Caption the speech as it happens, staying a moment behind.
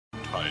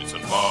Tights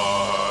and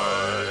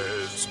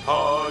Fights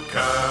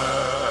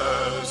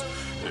podcast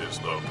is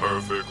the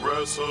perfect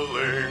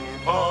wrestling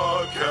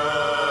podcast.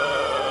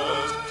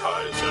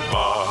 Tights and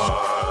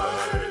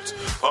Fights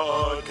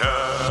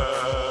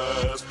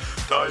podcast.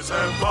 Tights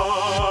and Fights.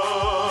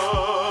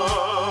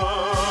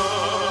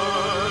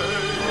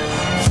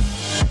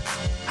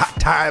 Hot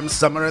times,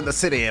 summer in the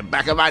city,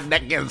 back of my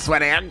neck getting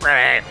sweaty and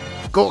gritty.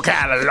 Cool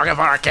cat looking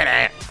for a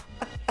kitty.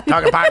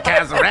 Talking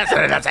podcast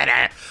wrestling in the city.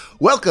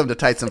 Welcome to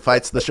Tights and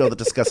Fights, the show that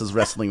discusses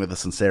wrestling with the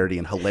sincerity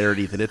and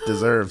hilarity that it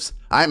deserves.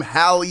 I'm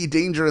Hal E.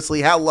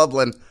 Dangerously, Hal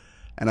Lublin,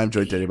 and I'm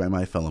joined today by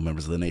my fellow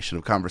members of the Nation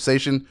of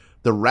Conversation,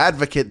 the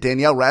Radvocate,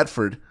 Danielle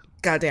Radford.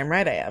 Goddamn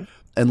right I am.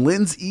 And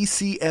Lynn's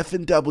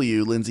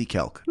ECF&W, Lindsay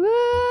Kelk. Woo!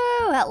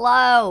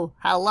 Hello.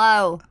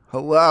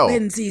 Hello.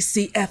 Lindsay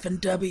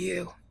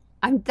CF&W.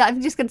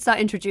 I'm just going to start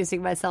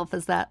introducing myself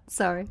as that.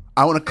 Sorry.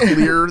 I want to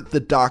clear the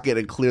docket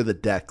and clear the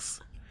decks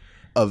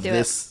of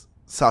this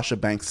Sasha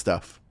Banks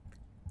stuff.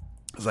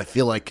 Because I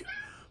feel like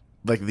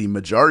the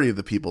majority of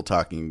the people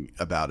talking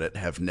about it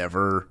have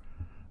never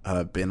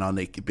been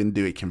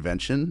to a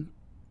convention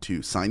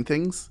to sign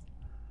things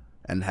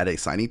and had a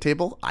signing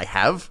table. I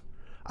have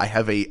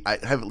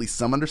at least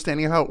some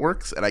understanding of how it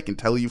works, and I can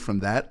tell you from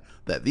that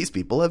these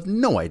people have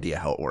no idea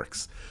how it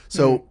works.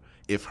 So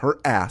if her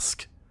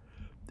ask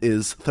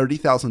is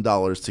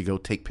 $30,000 to go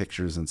take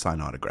pictures and sign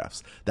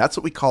autographs, that's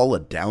what we call a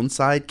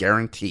downside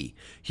guarantee.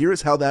 Here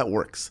is how that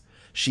works.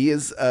 She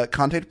is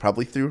contacted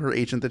probably through her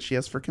agent that she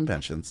has for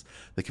conventions.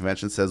 The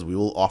convention says, we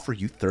will offer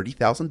you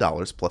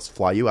 $30,000 plus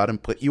fly you out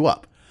and put you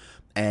up.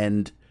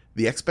 And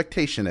the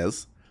expectation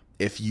is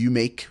if you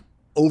make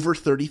over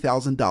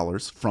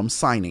 $30,000 from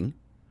signing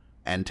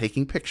and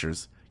taking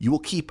pictures, you will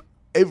keep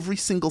every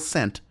single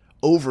cent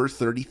over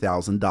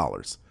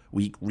 $30,000.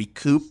 We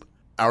recoup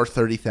our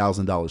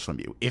 $30,000 from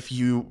you. If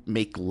you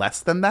make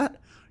less than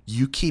that,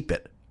 you keep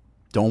it.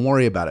 Don't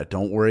worry about it.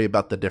 Don't worry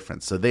about the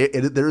difference. So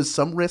there is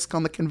some risk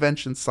on the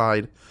convention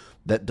side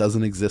that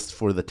doesn't exist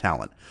for the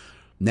talent.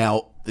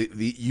 Now,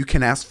 you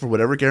can ask for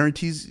whatever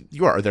guarantees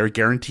you are. Are there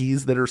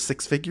guarantees that are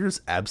six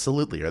figures?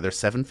 Absolutely. Are there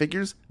seven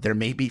figures? There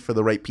may be for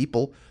the right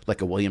people.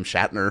 Like a William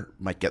Shatner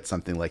might get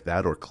something like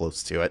that or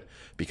close to it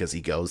because he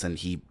goes and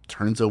he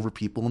turns over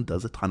people and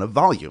does a ton of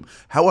volume.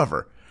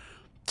 However,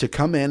 to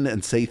come in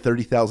and say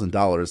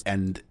 $30,000,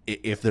 and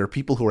if there are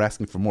people who are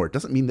asking for more, it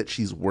doesn't mean that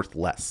she's worth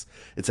less.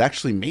 It's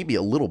actually maybe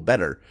a little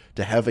better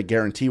to have a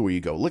guarantee where you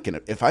go, look,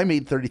 if I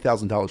made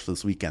 $30,000 for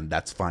this weekend,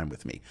 that's fine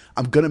with me.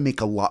 I'm going to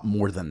make a lot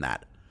more than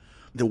that.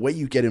 The way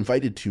you get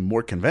invited to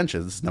more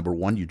conventions, number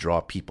one, you draw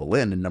people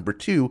in, and number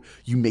two,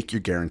 you make your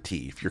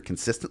guarantee. If you're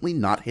consistently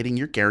not hitting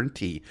your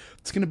guarantee,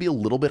 it's going to be a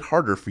little bit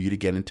harder for you to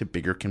get into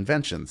bigger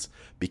conventions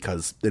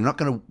because they're not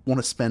going to want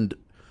to spend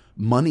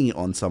money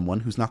on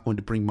someone who's not going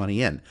to bring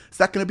money in. Is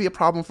that going to be a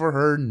problem for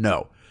her?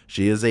 No.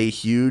 She is a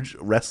huge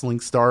wrestling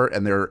star,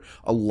 and there are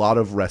a lot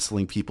of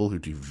wrestling people who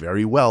do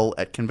very well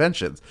at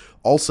conventions.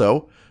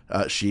 Also,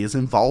 she is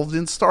involved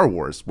in Star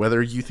Wars.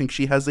 Whether you think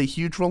she has a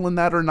huge role in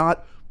that or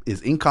not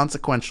is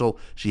inconsequential.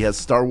 She has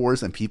Star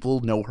Wars, and people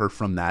know her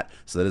from that.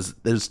 So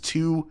there's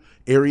two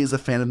areas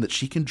of fandom that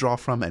she can draw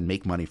from and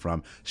make money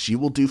from. She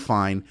will do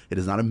fine. It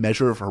is not a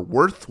measure of her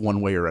worth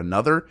one way or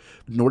another,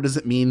 nor does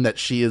it mean that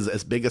she is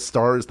as big a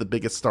star as the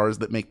biggest stars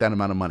that make that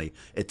amount of money.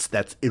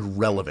 That's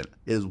irrelevant.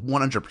 It is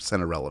 100%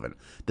 irrelevant.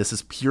 This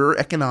is pure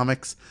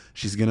economics.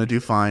 She's going to do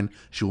fine.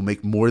 She will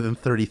make more than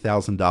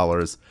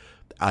 $30,000.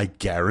 I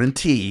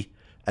guarantee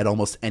at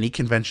almost any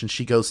convention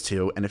she goes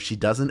to, and if she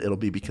doesn't, it'll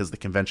be because the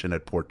convention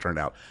had poor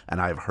turnout.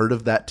 And I've heard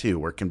of that too,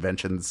 where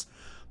conventions,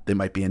 they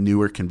might be a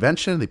newer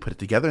convention, they put it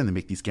together and they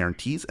make these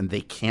guarantees and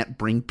they can't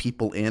bring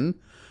people in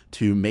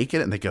to make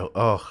it, and they go,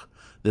 oh,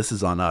 this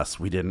is on us.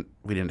 We didn't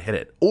hit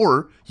it.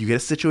 Or you get a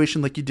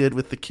situation like you did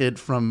with the kid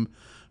from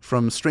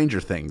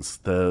Stranger Things,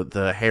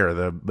 the hair,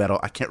 the metal.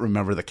 I can't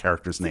remember the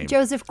character's name.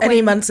 Joseph Quinn.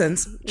 Eddie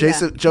Munson's.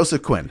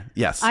 Joseph Quinn.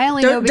 Yes. I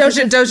only know because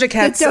Doja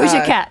Cat's.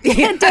 Doja Cat.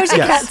 Doja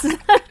Yes. Cat's.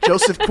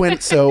 Joseph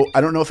Quinn. So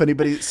I don't know if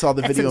anybody saw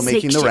the That's video some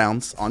making sick the shit.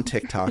 rounds on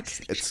TikTok.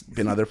 It's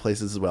been other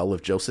places as well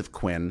of Joseph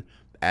Quinn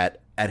at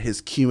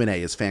his Q&A,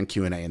 his fan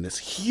Q&A in this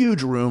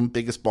huge room,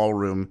 biggest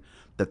ballroom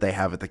that they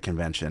have at the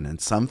convention. And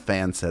some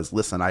fan says,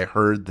 listen, I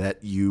heard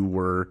that you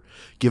were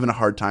given a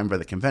hard time by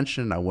the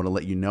convention. I want to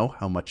let you know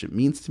how much it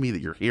means to me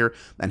that you're here.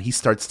 And he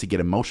starts to get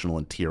emotional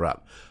and tear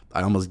up.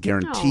 I almost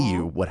guarantee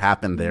you what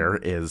happened there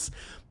is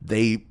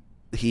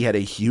he had a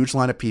huge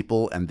line of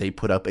people and they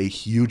put up a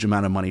huge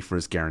amount of money for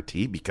his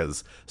guarantee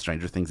because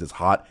Stranger Things is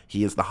hot.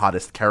 He is the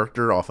hottest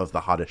character off of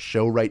the hottest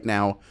show right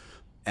now.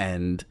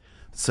 And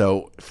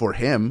so for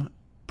him,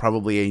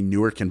 probably a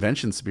newer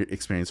convention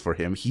experience for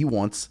him, he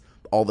wants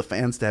all the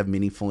fans to have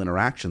meaningful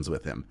interactions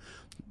with him.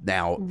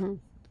 Now,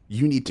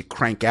 you need to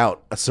crank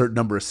out a certain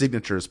number of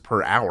signatures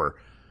per hour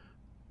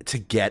to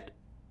get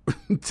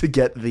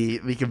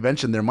the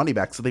convention their money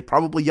back. So they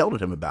probably yelled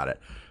at him about it.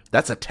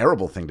 That's a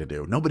terrible thing to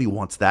do. Nobody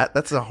wants that.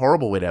 That's a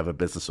horrible way to have a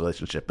business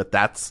relationship. But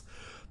that's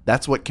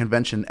what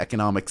convention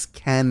economics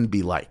can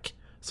be like.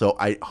 So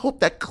I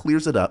hope that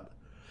clears it up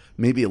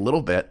maybe a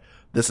little bit.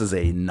 This is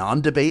a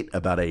non-debate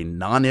about a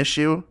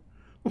non-issue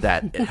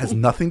that has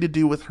nothing to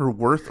do with her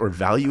worth or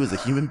value as a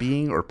human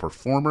being or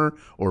performer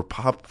or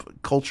pop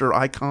culture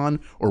icon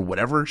or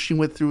whatever she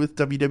went through with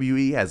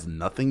WWE. Has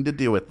nothing to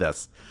do with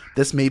this.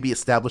 This may be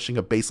establishing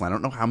a baseline. I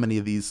don't know how many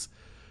of these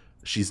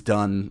she's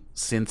done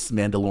since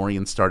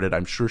Mandalorian started.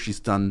 I'm sure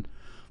she's done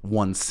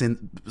one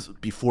since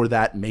before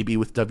that, maybe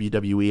with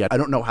WWE. I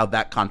don't know how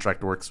that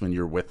contract works when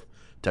you're with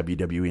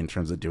WWE in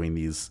terms of doing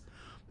these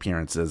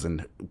appearances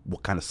and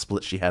what kind of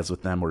split she has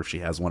with them or if she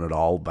has one at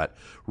all. But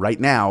right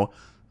now,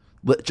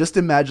 just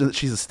imagine that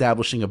she's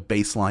establishing a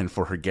baseline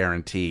for her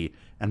guarantee,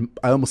 and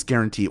I almost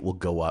guarantee it will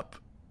go up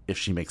if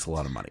she makes a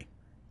lot of money.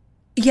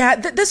 Yeah,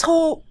 this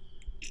whole,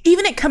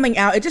 even it coming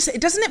out,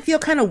 doesn't it feel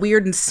kind of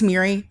weird and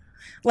smeary?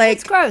 Like,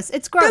 It's gross.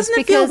 It's gross. Doesn't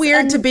it feel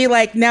weird to and- be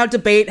like, now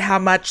debate how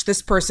much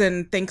this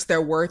person thinks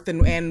they're worth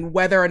and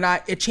whether or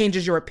not it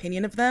changes your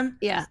opinion of them?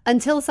 Yeah,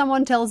 until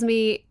someone tells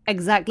me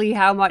exactly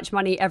how much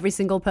money every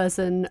single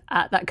person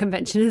at that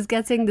convention is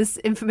getting, this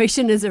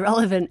information is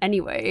irrelevant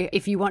anyway,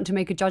 if you want to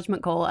make a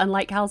judgment call. And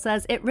like Hal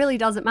says, it really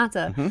doesn't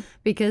matter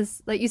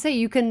because, like you say,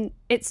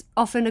 it's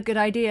often a good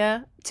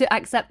idea to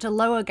accept a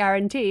lower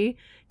guarantee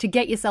to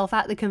get yourself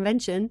at the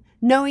convention,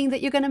 knowing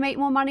that you're going to make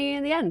more money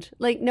in the end.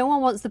 Like, no one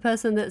wants the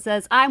person that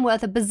says, I'm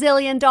worth $1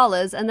 billion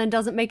and then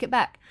doesn't make it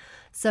back.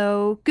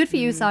 So good for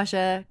you,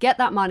 Sasha. Get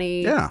that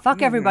money. Yeah.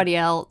 Fuck everybody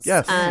else.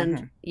 Yes.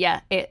 And yeah,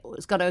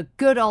 it's got a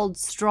good old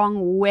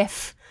strong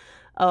whiff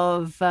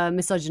of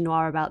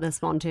misogynoir about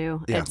this one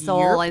too. Yeah. It's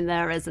all in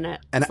there, isn't it?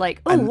 And it's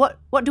like, and- what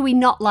do we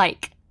not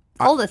like?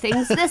 All the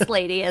things this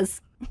lady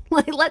is.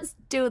 Like, let's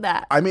do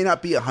that. I may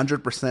not be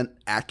 100%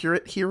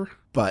 accurate here,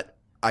 but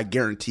I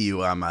guarantee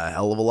you I'm a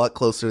hell of a lot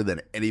closer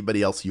than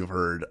anybody else you've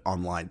heard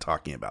online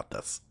talking about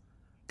this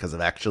because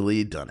I've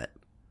actually done it.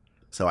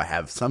 So I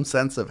have some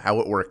sense of how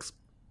it works.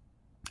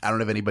 I don't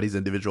have anybody's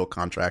individual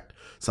contract.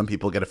 Some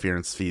people get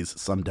appearance fees,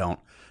 some don't.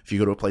 If you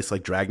go to a place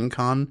like Dragon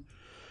Con,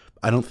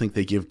 I don't think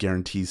they give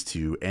guarantees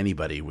to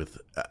anybody with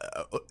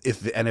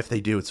if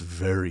they do, it's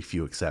very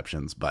few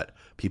exceptions, but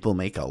people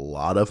make a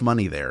lot of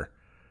money there.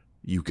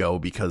 You go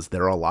because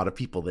there are a lot of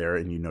people there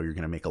and you know you're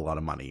going to make a lot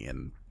of money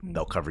and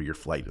they'll cover your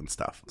flight and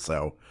stuff.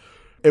 So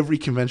every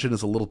convention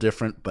is a little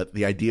different, but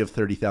the idea of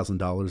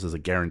 $30,000 as a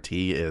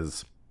guarantee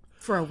is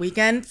For a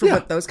weekend, for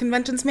what those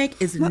conventions make,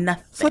 is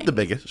nothing. it's not the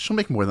biggest. She'll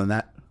make more than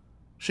that.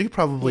 She could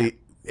probably,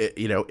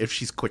 if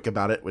she's quick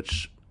about it,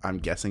 which I'm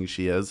guessing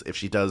she is, if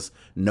she does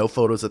no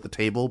photos at the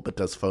table but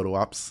does photo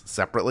ops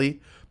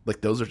separately,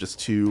 like those are just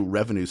two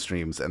revenue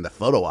streams. And the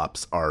photo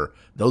ops are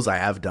those I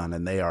have done,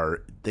 and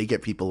they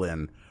get people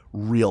in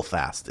real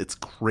fast. It's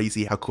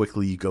crazy how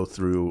quickly you go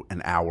through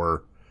an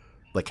hour,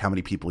 like how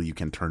many people you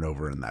can turn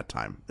over in that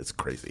time. It's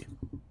crazy.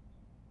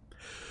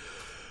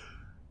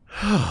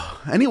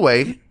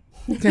 Anyway,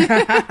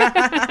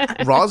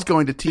 Raw's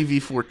going to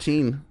TV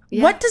 14.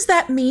 Yeah. What does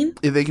that mean?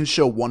 They can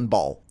show one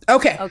ball.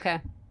 Okay.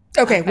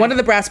 Okay. One of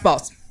the brass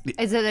balls.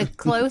 Is it a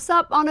close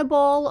up on a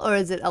ball or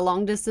is it a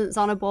long distance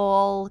on a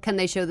ball? Can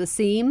they show the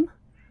seam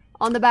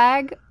on the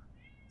bag?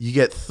 You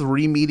get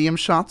 3 medium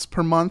shots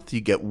per month.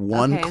 You get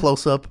one Okay.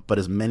 close up, but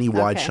as many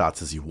wide Okay.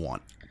 shots as you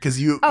want. Because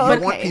you Oh,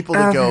 want okay. people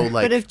to go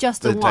like But if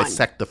just to the one.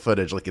 dissect the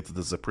footage like it's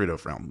the Zapruder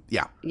film.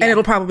 Yeah. And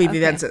it'll probably be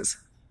Vince's.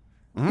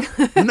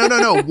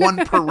 No. One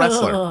per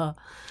wrestler.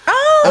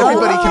 Oh!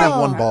 Everybody can have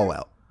one ball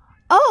out.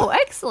 Oh,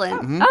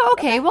 excellent. Oh,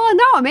 okay. Well,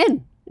 now I'm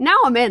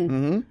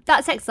in.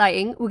 That's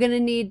exciting. We're going to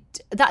need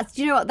that.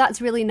 Do you know what? That's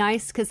really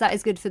nice because that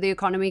is good for the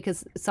economy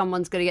because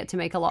someone's going to get to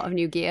make a lot of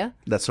new gear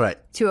That's right.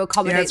 to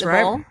accommodate that's the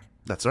right. ball.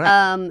 That's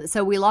right.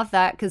 So we love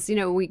that because,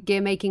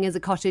 gear making is a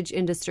cottage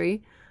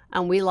industry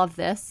and we love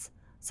this.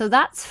 So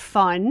that's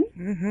fun.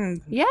 Mm-hmm.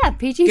 Yeah,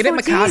 PG-14. Get it,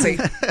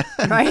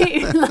 Mikaze.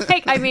 Right?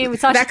 Like, I mean,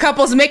 Sasha, That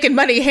couple's making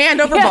money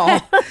hand over ball.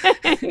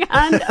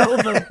 and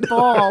over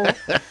ball.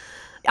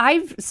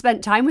 I've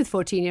spent time with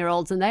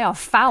 14-year-olds and they are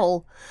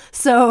foul.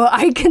 So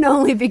I can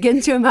only begin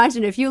to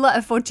imagine if you let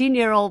a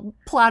 14-year-old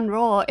plan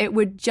Raw, it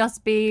would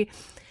just be,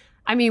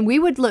 I mean,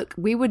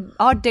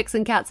 our dicks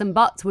and cats and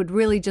butts would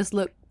really just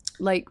look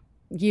like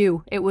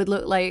you. It would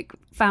look like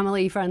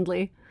family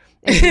friendly.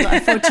 If you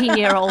let a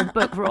 14-year-old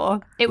book Raw,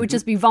 it would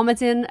just be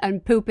vomiting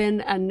and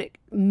pooping and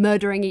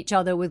murdering each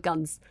other with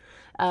guns.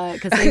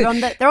 Because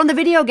they're on the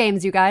video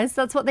games, you guys.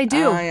 That's what they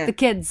do. Oh, yeah. The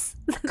kids.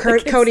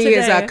 Cody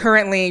is today.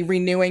 currently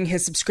renewing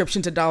his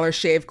subscription to Dollar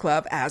Shave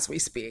Club as we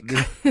speak.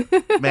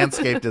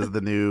 Manscaped is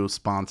the new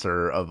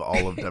sponsor of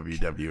all of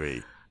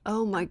WWE.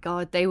 Oh my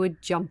God, they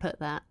would jump at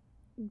that.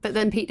 But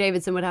then Pete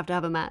Davidson would have to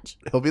have a match.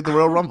 He'll be at the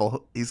Royal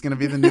Rumble. He's going to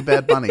be the new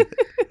Bad Bunny.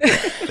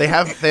 They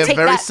have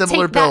very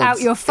similar take that builds, out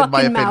your in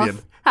my fucking mouth,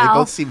 opinion. They Hal.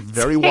 both seem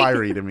very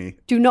wiry to me.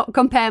 Do not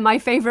compare my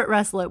favorite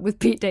wrestler with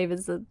Pete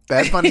Davidson.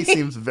 Bad Bunny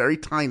seems very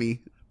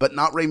tiny, but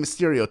not Rey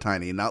Mysterio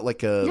tiny. Not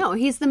like a No,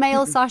 he's the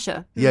male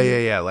Sasha.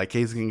 yeah. Like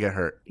he's gonna get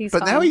hurt. He's but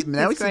now fine. he He's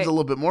seems great. a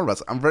little bit more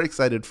wrestling. I'm very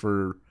excited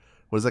for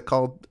what is that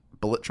called?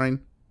 Bullet Train,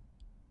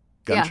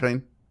 Gun Yeah.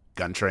 Train,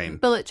 Gun Train.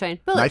 Bullet Train.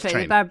 Knife Train.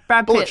 Train. Brad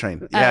Pitt. Bullet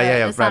Train.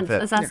 Yeah, Brad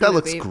Pitt. Assassin That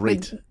looks movie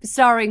great.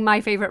 Starring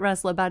my favorite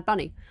wrestler, Bad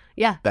Bunny.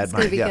 Yeah, Bad it's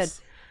going to Bunny, be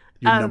yes.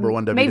 Your number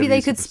one WWE Maybe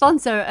they could superstar.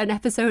 sponsor an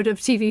episode of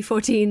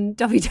TV14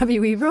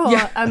 WWE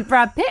Raw, and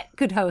Brad Pitt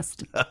could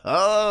host.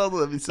 Oh,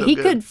 that'd be so He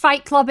good. could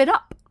Fight Club it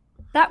up.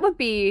 That would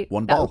be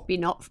One That ball. would be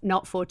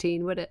not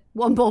 14, would it?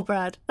 One ball,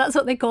 Brad. That's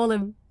what they call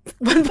him.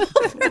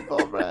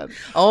 Oh, Brad.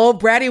 Oh,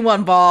 Bratty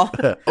one ball.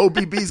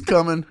 OBB's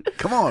coming.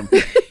 Come on.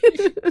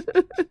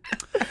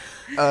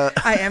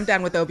 I am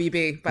down with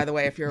OBB, by the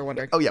way, if you're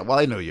wondering. Oh, yeah. Well,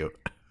 I know you.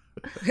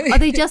 Are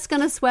they just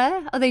gonna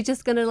swear? Are they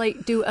just gonna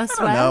like do a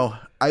swear? No,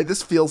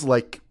 this feels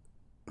like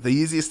the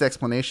easiest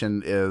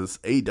explanation is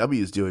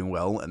AEW is doing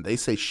well, and they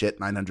say shit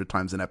 900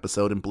 times an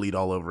episode and bleed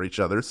all over each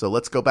other. So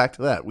let's go back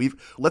to that.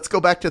 Let's go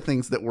back to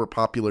things that were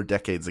popular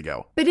decades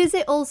ago. But is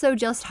it also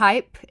just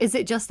hype? Is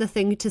it just a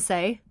thing to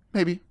say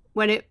Maybe.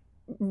 when it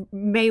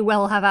may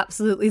well have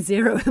absolutely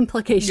zero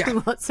implication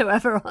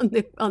whatsoever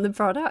on the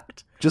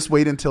product? Just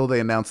wait until they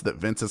announce that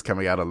Vince is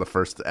coming out on the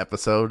first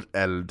episode,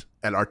 and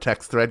our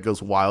text thread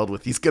goes wild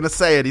with he's gonna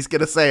say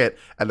it,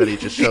 and then he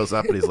just shows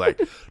up and he's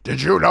like,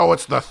 "Did you know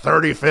it's the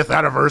 35th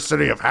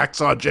anniversary of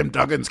Hacksaw Jim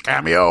Duggan's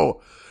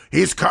cameo?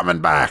 He's coming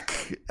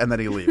back," and then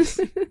he leaves.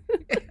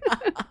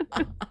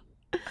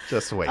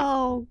 Just wait.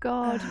 Oh,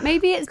 God.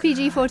 Maybe it's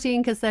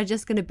PG-14 because they're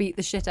just going to beat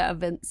the shit out of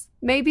Vince.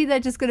 Maybe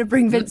they're just going to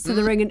bring Vince to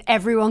the ring and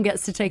everyone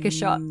gets to take a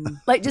shot.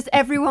 Like, just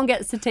everyone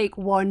gets to take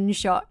one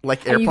shot.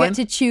 Like And you Airplane? get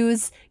to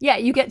choose,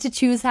 you get to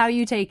choose how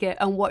you take it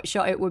and what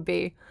shot it would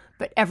be.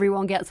 But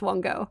everyone gets one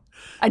go.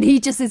 And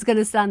he just is going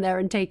to stand there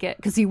and take it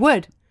because he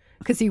would.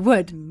 Because he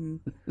would.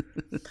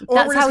 Or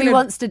That's we're how just he gonna-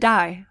 wants to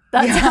die.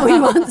 That's how he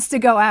wants to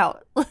go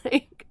out.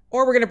 Like,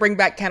 Or we're going to bring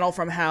back Kennel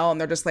from Hell,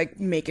 and they're just, like,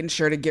 making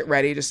sure to get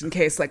ready just in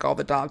case, like, all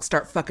the dogs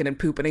start fucking and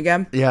pooping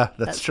again. Yeah,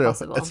 that's That's true.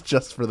 possible. It's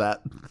just for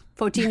that.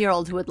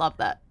 14-year-olds would love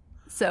that.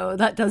 So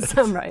that does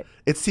sound right.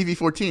 It's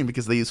TV14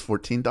 because they use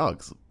 14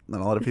 dogs.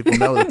 And a lot of people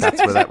know that that's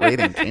where that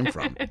rating came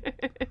from.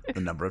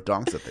 The number of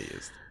dogs that they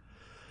used.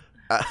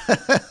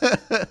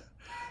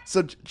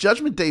 So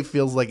Judgment Day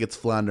feels like it's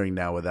floundering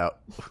now without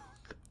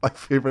my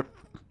favorite.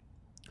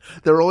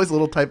 There are always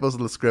little typos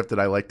in the script that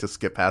I like to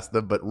skip past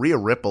them, but Rhea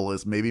Ripley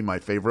is maybe my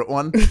favorite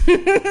one.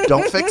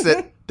 Don't fix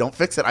it. Don't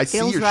fix it. I see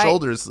Feels your right.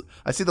 shoulders.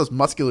 I see those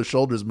muscular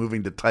shoulders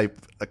moving to type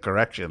a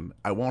correction.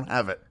 I won't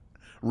have it.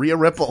 Rhea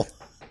Ripley.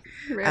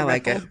 I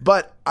like it.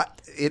 But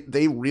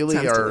they really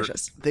Sounds are.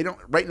 delicious. They don't.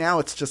 Right now,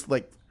 it's just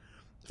like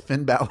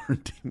Finn Balor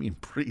and Damian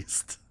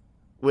Priest,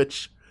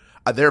 which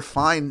they're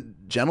fine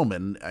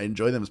gentlemen. I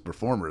enjoy them as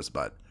performers,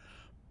 but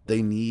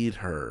they need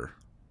her.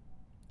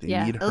 They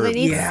need her. They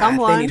need Yeah,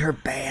 someone. they need her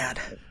bad.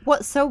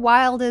 What's so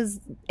wild is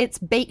it's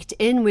baked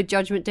in with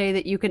Judgment Day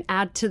that you can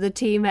add to the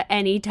team at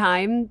any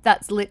time.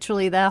 That's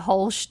literally their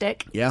whole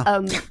shtick.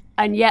 Yeah.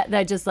 And yet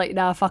they're just like,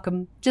 nah, fuck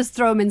them. Just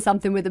throw them in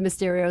something with the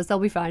Mysterios. They'll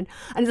be fine.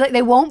 And it's like,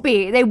 they won't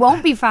be. They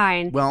won't be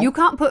fine. Well- You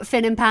can't put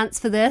Finn in pants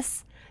for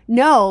this.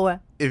 No.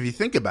 If you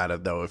think about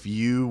it, though, if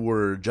you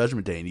were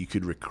Judgment Day and you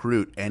could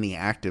recruit any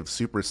active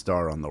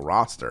superstar on the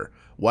roster,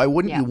 why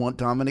wouldn't you want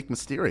Dominic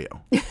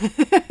Mysterio?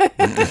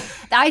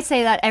 I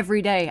say that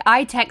every day.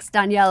 I text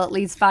Danielle at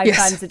least 5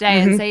 times a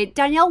day and say,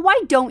 Danielle, why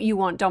don't you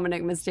want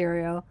Dominic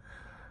Mysterio?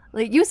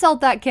 Like, you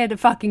sold that kid a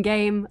fucking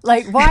game.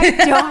 Like, why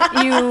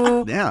don't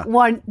you Yeah.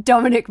 want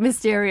Dominic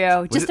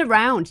Mysterio? Just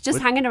around, just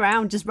hanging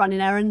around, just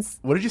running errands.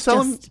 What did you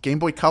sell him? Just- Game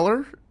Boy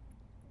Color?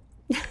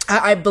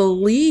 I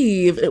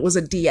believe it was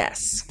a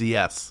DS.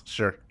 DS,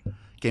 sure.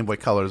 Game Boy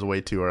Color is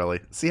way too early.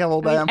 See how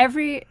old I am?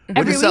 Every Would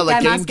you week sell like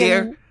I'm Game asking,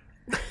 Gear?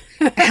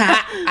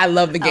 I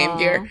love the Game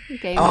Gear.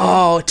 Game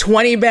Oh,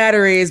 20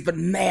 batteries, but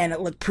man, it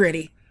looked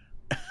pretty.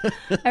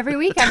 Every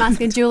week I'm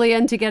asking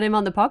Julian to get him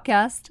on the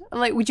podcast. I'm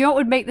like, would you know what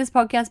would make this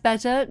podcast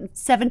better?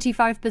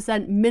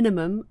 75%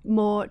 minimum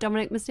more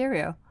Dominic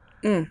Mysterio.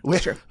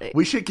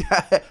 We should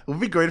get, it would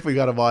be great if we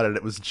got him on and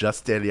it was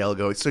just Danielle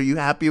going, so are you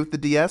happy with the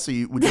DS? Or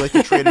would you like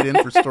to trade it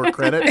in for store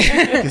credit?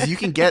 Because you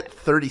can get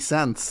 30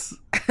 cents.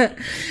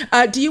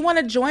 Do you want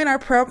to join our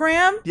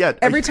program? Yeah.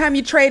 Every time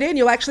you trade in,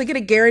 you'll actually get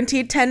a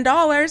guaranteed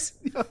 $10.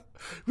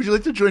 Would you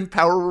like to join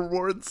Power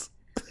Rewards?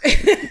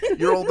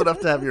 You're old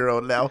enough to have your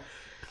own now.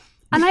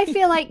 And I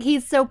feel like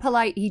he's so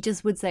polite, he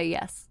just would say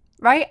yes.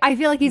 Right? I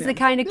feel like he's the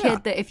kind of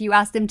kid that if you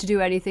asked him to do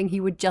anything, he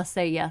would just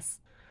say yes.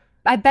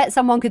 I bet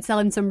someone could sell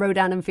him some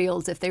Rodan and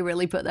Fields if they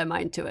really put their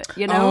mind to it,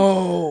 you know?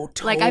 Oh,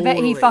 totally. Like, I bet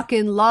he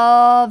fucking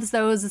loves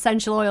those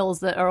essential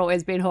oils that are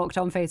always being hawked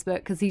on Facebook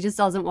because he just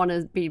doesn't want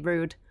to be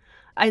rude.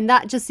 And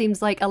that just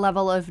seems like a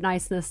level of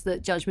niceness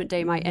that Judgment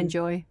Day might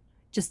enjoy.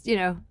 Just, you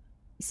know,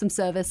 some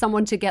service,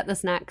 someone to get the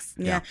snacks.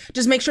 Yeah.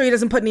 Just make sure he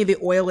doesn't put any of the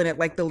oil in it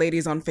like the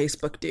ladies on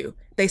Facebook do.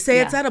 They say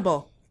it's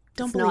edible.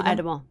 Don't It's believe not them.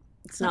 edible.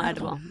 It's not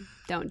edible.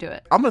 Don't do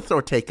it. I'm going to throw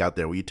a take out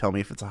there. Will you tell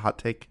me if it's a hot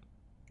take?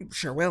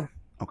 Sure will.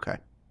 Okay.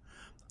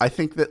 I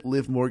think that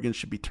Liv Morgan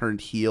should be turned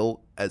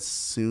heel as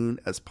soon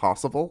as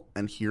possible,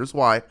 and here's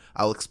why.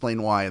 I'll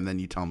explain why, and then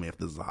you tell me if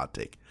this is a hot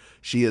take.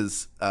 She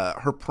is,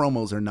 her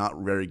promos are not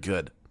very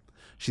good.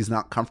 She's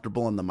not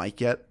comfortable on the mic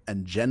yet,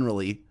 and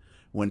generally,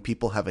 when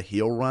people have a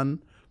heel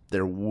run,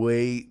 They're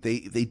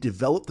they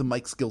develop the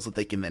mic skills that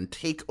they can then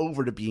take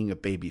over to being a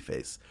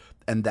babyface.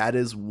 And that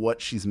is what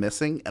she's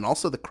missing. And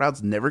also the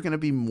crowd's never going to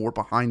be more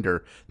behind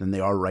her than they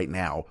are right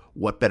now.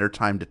 What better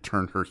time to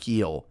turn her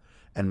heel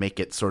and make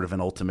it sort of an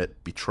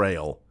ultimate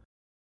betrayal?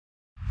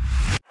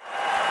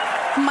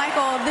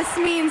 Michael, this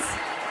means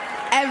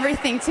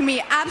everything to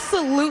me.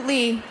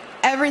 Absolutely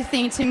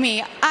everything to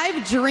me.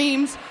 I've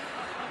dreamed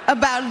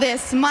about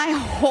this my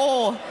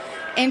whole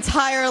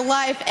entire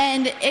life,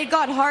 and it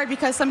got hard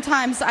because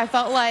sometimes I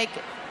felt like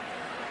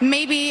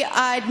maybe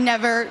I'd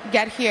never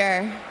get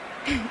here.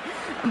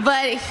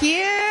 But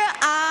here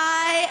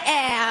I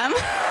am.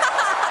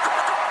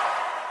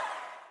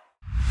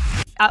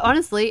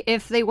 Honestly,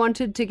 if they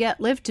wanted to get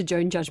Liv to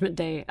join Judgment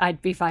Day,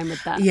 I'd be fine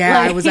with that.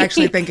 Yeah, I was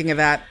actually thinking of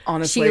that,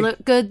 honestly. She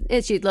looked good.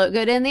 She'd look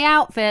good in the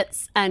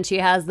outfits, and she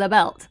has the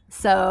belt.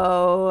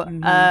 So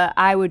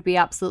I would be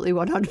absolutely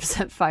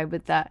 100% fine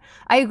with that.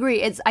 I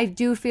agree. I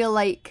do feel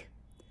like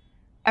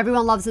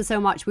everyone loves her so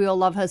much. We all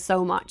love her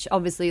so much.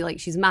 Obviously, like,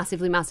 she's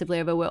massively,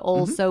 massively over. We're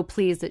all so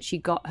pleased that she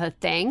got her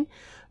thing.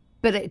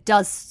 But it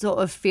does sort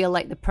of feel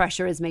like the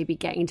pressure is maybe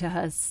getting to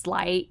her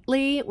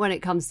slightly when it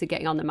comes to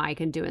getting on the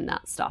mic and doing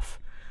that stuff.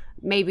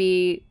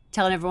 Maybe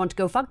telling everyone to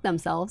go fuck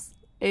themselves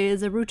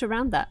is a route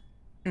around that.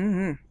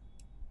 Mm-hmm.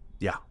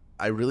 Yeah,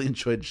 I really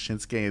enjoyed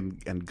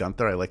Shinsuke and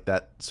Gunther. I like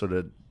that sort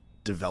of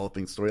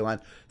developing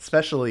storyline.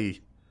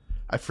 Especially,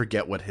 I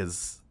forget what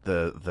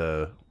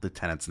the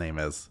lieutenant's name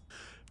is.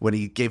 When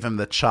he gave him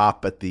the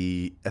chop at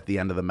the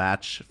end of the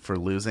match for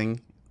losing.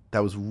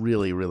 That was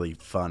really, really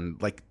fun.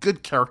 Like,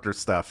 good character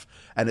stuff.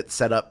 And it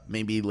set up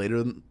maybe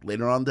later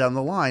on down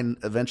the line,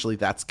 eventually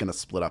that's going to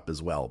split up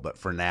as well. But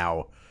for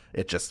now,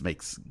 it just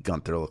makes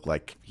Gunther look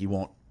like he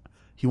won't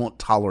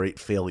tolerate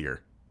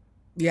failure.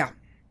 Yeah,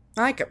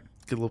 I like him.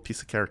 Good little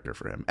piece of character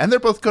for him. And they're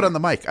both good on the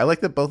mic. I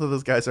like that both of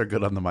those guys are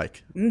good on the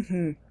mic.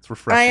 Mm-hmm. It's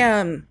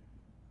refreshing.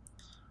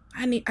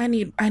 I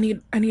need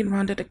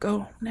Ronda to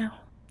go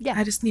now. Yeah,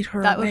 I just need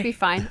her That away. would be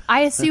fine.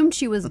 I assumed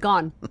she was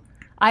gone.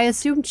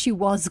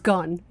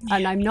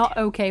 And I'm not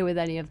okay with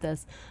any of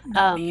this.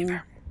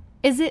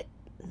 Is it?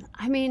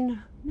 I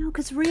mean, no,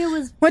 because Rhea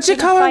was. What you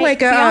call her,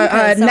 like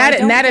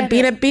Nata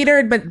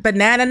beater, but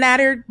banana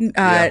natter,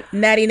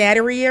 natty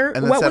natterier.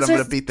 And then What said, was I'm it?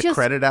 going to beat the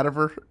credit out of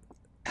her.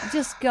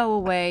 Just go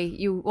away,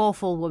 you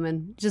awful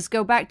woman. Just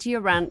go back to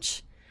your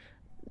ranch.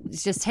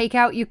 Just take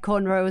out your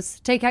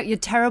cornrows. Take out your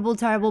terrible,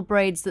 terrible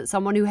braids that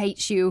someone who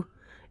hates you.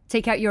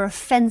 Take out your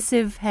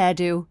offensive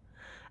hairdo,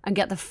 and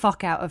get the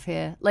fuck out of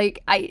here.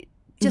 Like,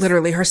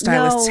 Literally, her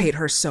stylists hate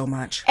her so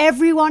much.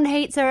 Everyone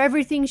hates her.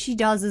 Everything she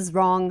does is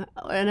wrong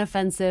and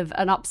offensive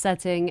and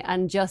upsetting,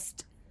 and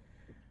just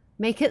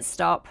make it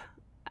stop.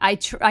 I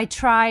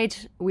tried.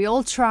 We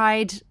all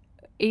tried.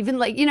 Even,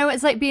 like,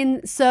 it's like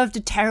being served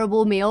a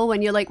terrible meal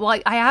when you're like, well,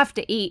 I have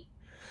to eat.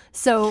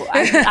 So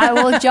I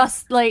will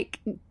just, like,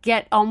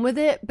 get on with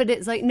it. But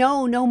it's like,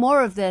 no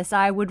more of this.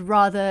 I would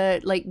rather,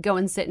 like, go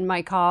and sit in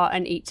my car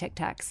and eat Tic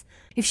Tacs.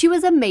 If she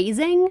was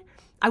amazing,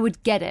 I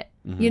would get it,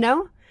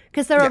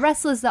 Because there are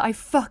wrestlers that I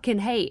fucking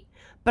hate,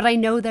 but I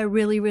know they're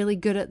really, really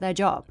good at their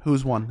job.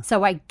 Who's one?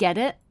 So I get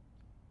it.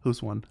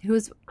 Who's one?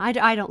 I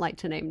don't like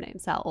to name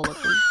names out, all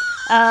of them.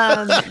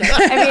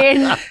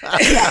 I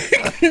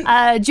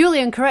mean,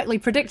 Julian correctly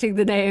predicting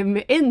the name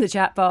in the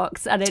chat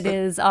box, and it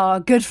is our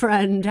good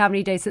friend, how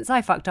many days since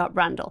I fucked up,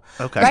 Randall.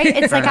 Okay. Right?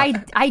 It's like,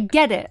 I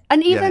get it.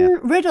 And even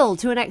Riddle,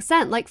 to an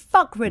extent, like,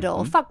 fuck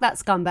Riddle, fuck that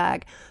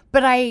scumbag.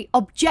 But I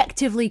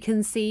objectively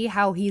can see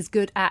how he's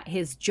good at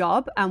his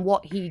job and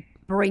what he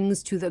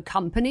brings to the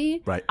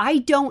company. Right. I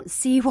don't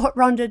see what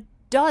Ronda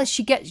does.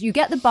 You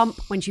get the bump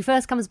when she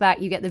first comes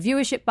back. You get the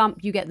viewership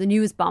bump. You get the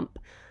news bump.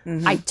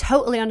 I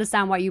totally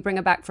understand why you bring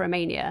her back for a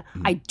Mania.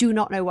 I do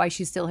not know why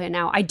she's still here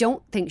now. I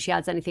don't think she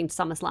adds anything to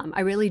SummerSlam.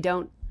 I really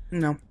don't.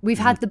 No. We've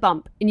had the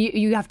bump, and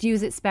you have to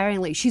use it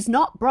sparingly. She's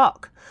not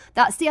Brock.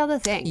 That's the other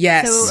thing.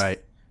 Yes. So,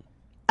 Right.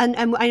 And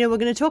I know we're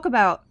going to talk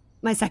about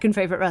my second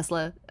favorite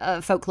wrestler,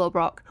 Folklore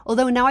Brock.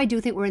 Although now I do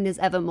think we're in this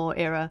Evermore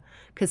era,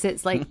 because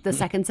it's like the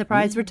second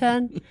surprise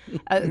return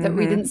that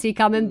we didn't see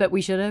coming, but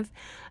we should have.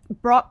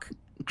 Brock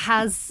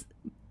has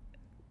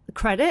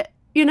credit,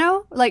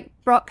 like,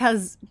 Brock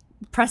has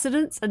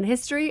precedence and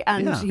history,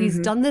 and he's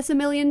done this a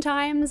million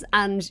times,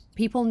 and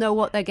people know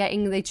what they're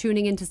getting. They're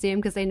tuning in to see him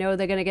because they know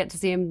they're going to get to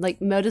see him, like,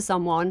 murder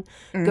someone,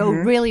 go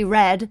really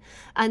red,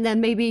 and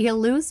then maybe he'll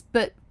lose,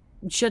 but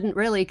shouldn't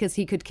really, because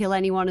he could kill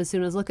anyone as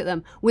soon as look at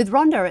them. With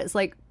Ronda, it's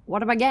like,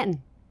 what am I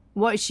getting?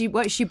 What is she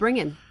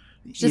bringing?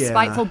 She's a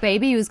spiteful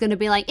baby who's going to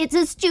be like, it's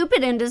a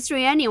stupid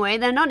industry anyway,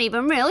 they're not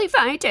even really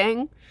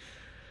fighting.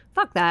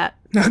 Fuck that.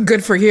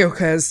 Good for you,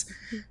 because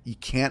You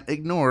can't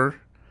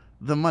ignore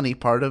the money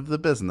part of the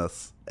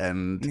business.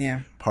 And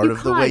part You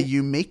of the way can't.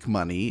 you make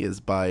money is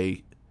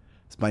by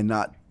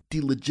not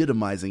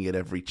delegitimizing it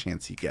every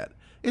chance you get.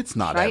 It's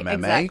not Right, MMA.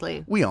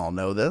 exactly. We all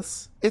know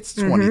this. It's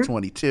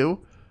 2022.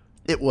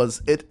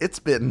 It's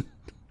been,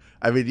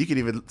 I mean, you could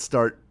even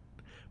start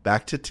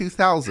back to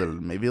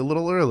 2000, maybe a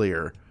little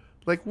earlier.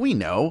 Like, we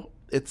know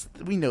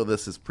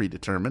this is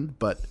predetermined,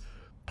 but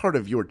part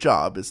of your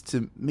job is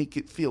to make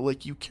it feel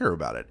like you care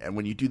about it. And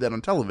when you do that on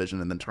television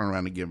and then turn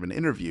around and give an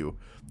interview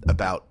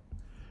about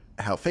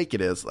how fake it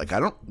is, like I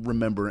don't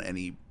remember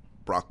any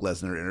Brock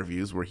Lesnar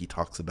interviews where he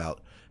talks about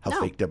how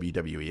fake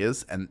WWE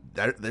is. And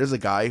there's a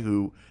guy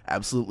who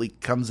absolutely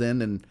comes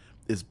in and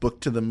is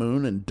booked to the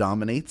moon and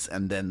dominates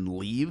and then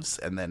leaves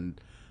and then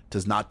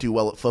does not do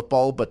well at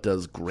football but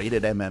does great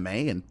at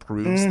MMA and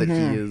proves that he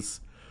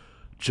is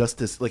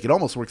just as, like, it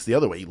almost works the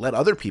other way. You let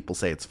other people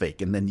say it's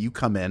fake and then you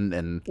come in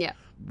and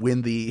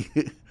win the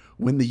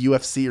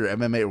UFC or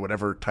MMA or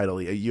whatever title,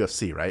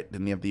 UFC, right?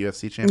 Didn't he have the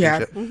UFC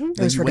championship? Yeah.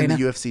 Then you win the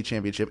UFC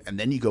championship and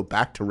then you go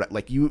back to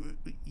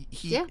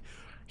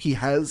he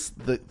has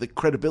the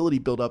credibility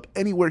build up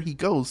anywhere he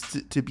goes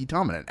to be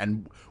dominant.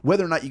 And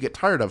whether or not you get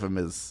tired of him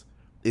is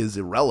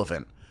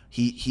irrelevant.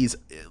 He's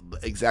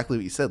exactly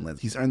what you said,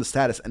 Linz. He's earned the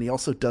status, and he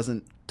also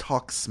doesn't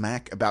talk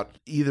smack about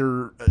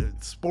either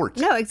sport.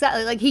 No,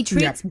 exactly. Like, he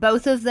treats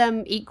both of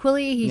them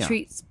equally. He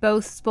treats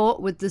both sport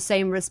with the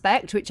same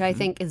respect, which I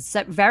think is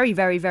very,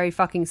 very, very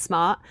fucking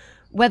smart,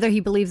 whether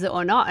he believes it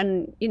or not.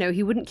 And, you know,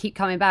 he wouldn't keep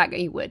coming back.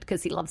 He would,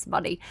 because he loves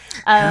money.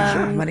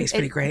 Sure, money's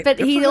pretty great. But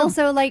he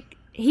also, like,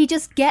 he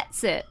just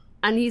gets it.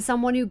 And he's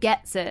someone who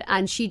gets it,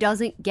 and she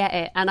doesn't get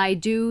it. And I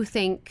do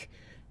think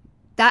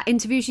that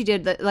interview she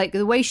did, that, like,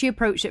 the way she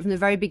approached it from the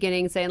very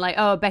beginning, saying like,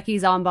 oh,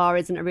 Becky's armbar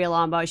isn't a real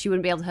armbar, she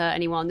wouldn't be able to hurt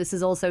anyone, this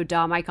is all so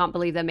dumb, I can't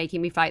believe they're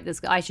making me fight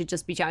this, I should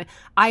just be champion.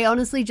 I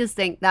honestly just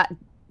think that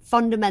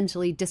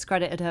fundamentally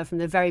discredited her from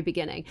the very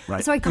beginning.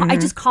 Right. So I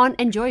just can't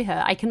enjoy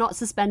her. I cannot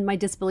suspend my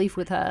disbelief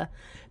with her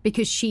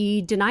because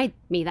she denied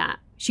me that.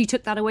 She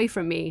took that away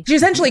from me. She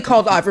essentially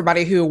called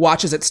everybody who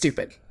watches it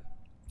stupid.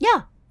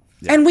 Yeah.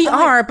 And we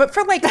are, but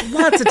for like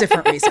lots of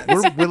different reasons.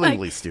 We're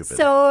willingly stupid.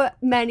 So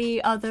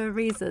many other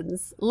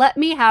reasons. Let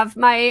me have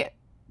my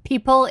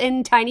people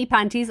in tiny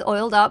panties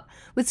oiled up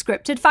with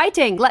scripted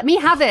fighting. Let me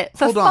have it,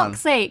 for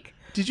fuck's sake.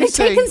 Did you They've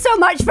taken so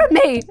much from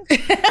me.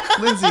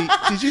 Lindsay,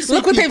 did you see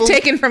Look what they've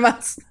taken from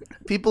us.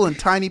 People in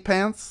tiny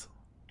pants?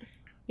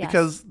 Yes.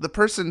 Because the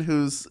person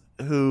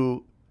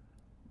who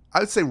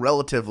I would say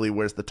relatively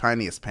wears the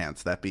tiniest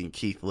pants, that being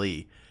Keith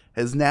Lee,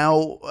 has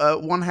now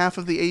won half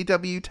of the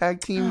AEW Tag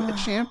Team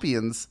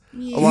Champions,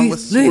 along with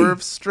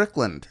Swerve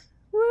Strickland.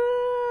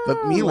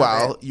 But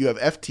meanwhile, you have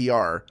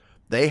FTR.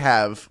 They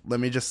have, let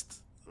me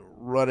just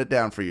run it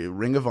down for you,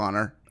 Ring of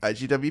Honor,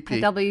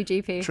 IGWP,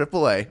 WGP,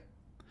 AAA.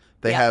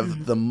 They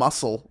have the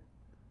Muscle.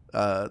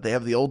 They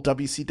have the old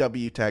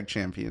WCW Tag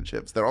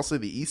Championships. They're also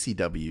the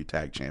ECW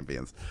Tag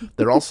Champions.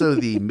 They're also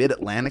the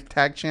Mid-Atlantic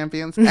Tag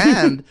Champions.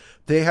 And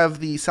they have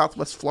the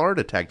Southwest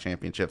Florida Tag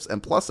Championships.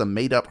 And plus a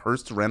made-up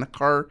Hearst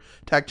Rent-A-Car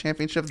Tag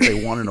Championship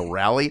they won in a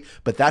rally.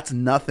 But that's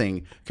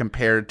nothing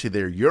compared to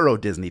their Euro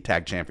Disney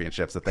Tag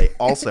Championships that they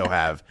also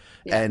have.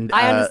 And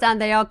I understand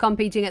they are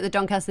competing at the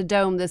Doncaster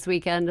Dome this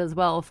weekend as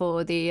well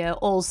for the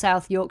All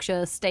South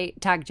Yorkshire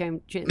State Tag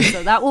Champions.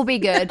 So that will be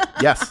good.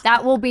 Yes.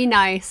 That will be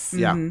nice.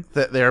 Yeah.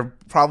 They're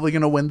probably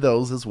going to win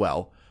those as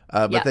well.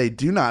 But they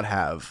do not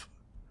have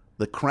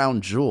the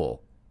crown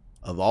jewel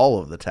of all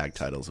of the tag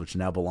titles, which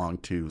now belong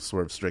to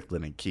Swerve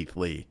Strickland and Keith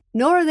Lee.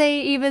 Nor are they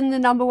even the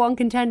number one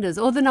contenders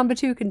or the number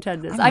two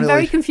contenders. I'm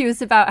very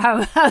confused about how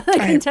the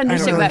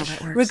contendership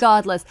works,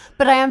 regardless.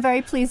 But I am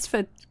very pleased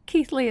for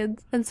Keith Lee and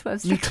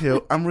Swerve Strickland. Me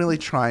too. I'm really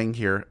trying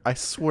here. I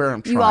swear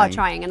I'm trying. You are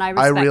trying, and I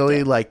respect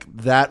it. Like,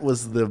 that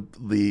was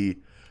the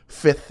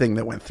fifth thing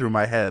that went through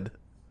my head.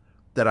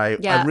 That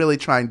I'm really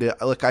trying to,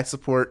 look, I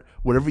support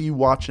whatever you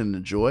watch and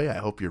enjoy. I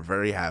hope you're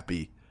very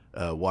happy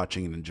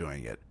watching and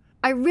enjoying it.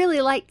 I really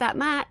like that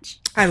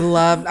match. I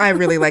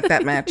really like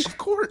that match. Of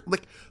course.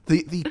 Like,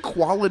 the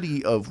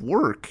quality of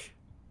work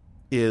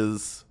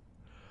is,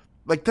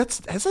 like,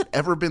 has that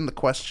ever been the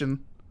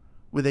question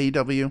with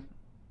AEW?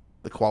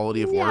 The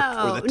quality of work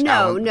or the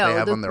talent they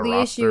have on their roster?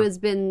 The issue has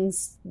been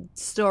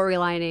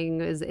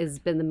storylining has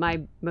been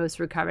my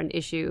most recurrent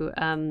issue.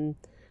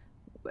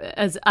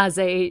 As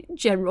a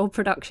general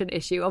production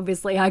issue.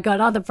 Obviously, I got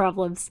other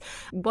problems.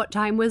 What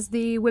time was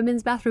the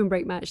women's bathroom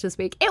break match this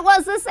week? It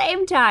was the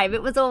same time.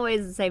 It was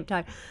always the same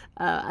time.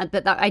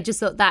 But I just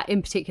thought that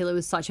in particular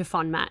was such a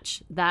fun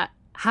match that,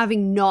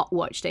 having not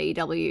watched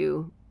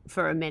AEW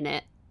for a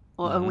minute,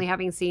 or only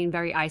having seen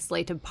very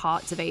isolated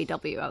parts of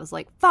AEW, I was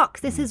like,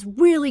 fuck, this is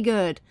really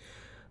good.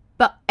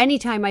 But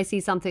anytime I see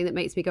something that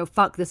makes me go,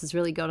 fuck, this is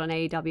really good on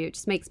AEW, it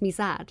just makes me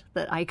sad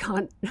that I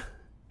can't...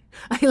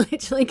 I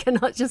literally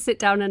cannot just sit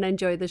down and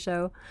enjoy the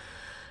show.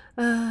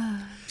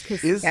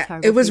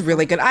 It was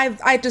really good.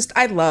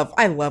 I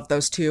love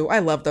those two. I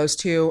love those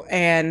two.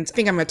 And I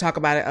think I'm going to talk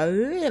about it a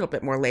little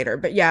bit more later.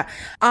 But yeah,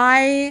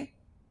 I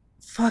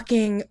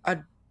fucking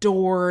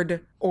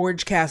adored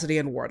Orange Cassidy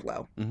and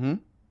Wardlow. Mm-hmm.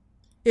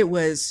 It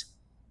was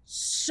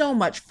so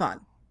much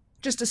fun.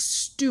 Just a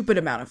stupid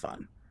amount of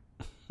fun.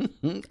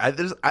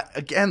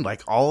 Again,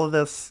 like, all of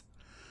this,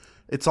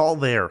 it's all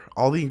there.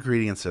 All the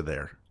ingredients are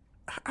there.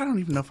 I don't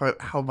even know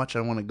how much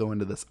I want to go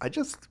into this.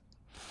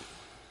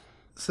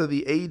 So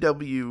the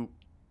AEW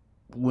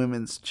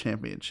Women's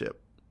Championship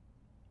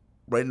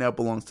right now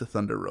belongs to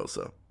Thunder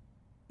Rosa.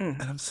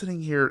 And I'm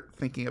sitting here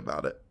thinking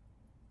about it.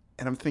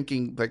 And I'm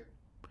thinking, like,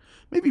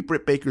 maybe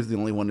Britt Baker's the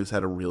only one who's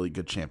had a really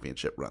good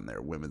championship run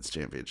there, women's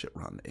championship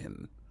run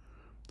in,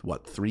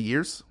 3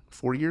 years?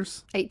 4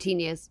 years? 18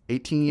 years.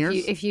 18 years?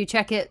 If you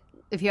check it,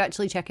 if you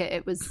actually check it,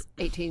 it was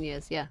 18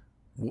 years, yeah.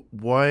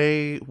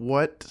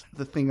 What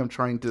the thing I'm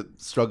trying to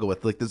struggle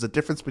with? Like, there's a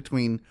difference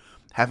between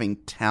having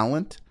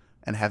talent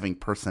and having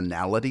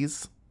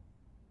personalities.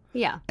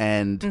 Yeah.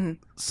 And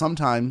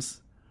sometimes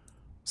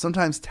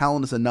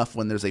talent is enough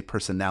when there's a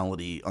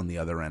personality on the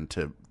other end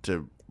to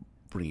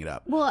bring it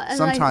up. Well, and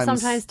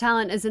sometimes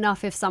talent is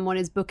enough if someone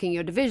is booking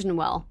your division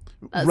well.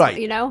 Right.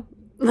 You know?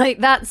 Like,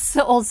 that's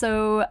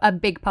also a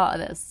big part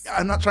of this.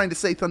 I'm not trying to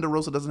say Thunder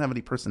Rosa doesn't have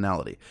any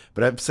personality,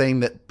 but I'm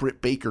saying that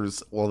Britt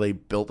Baker's, while they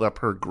built up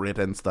her grit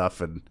and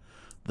stuff and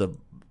the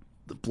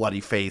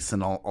bloody face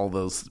and all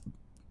those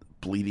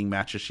bleeding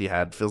matches she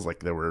had, feels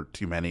like there were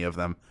too many of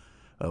them.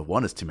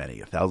 One is too many,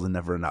 1,000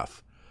 never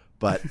enough.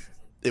 But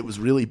it was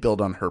really built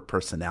on her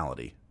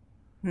personality.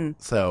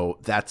 So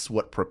that's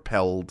what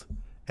propelled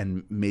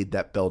and made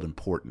that belt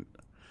important.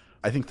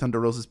 I think Thunder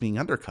Rosa's being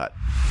undercut.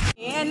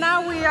 And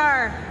now we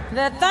are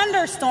the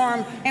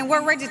Thunderstorm, and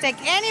we're ready to take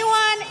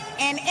anyone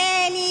and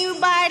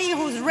anybody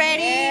who's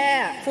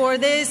ready for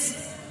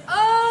this.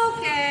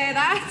 Okay,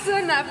 that's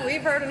enough.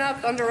 We've heard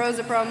enough Thunder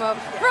Rosa promo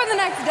for the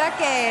next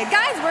decade.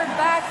 Guys, we're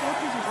back.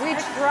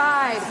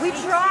 We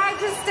tried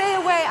to stay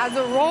away as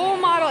a role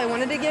model. I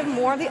wanted to give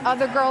more of the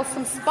other girls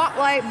some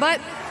spotlight, but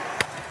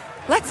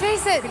let's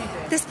face it,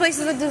 this place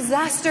is a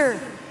disaster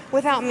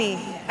without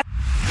me.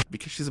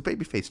 Because she's a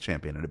babyface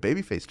champion, and a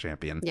babyface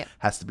champion Yeah.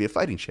 has to be a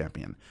fighting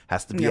champion,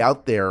 has to be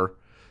out there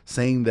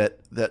saying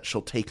that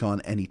she'll take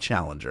on any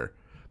challenger.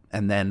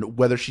 And then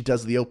whether she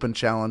does the open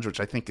challenge, which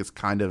I think is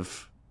kind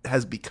of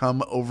has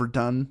become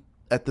overdone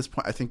at this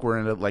point. I think we're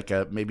in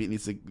a maybe it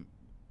needs to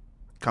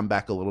come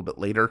back a little bit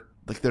later.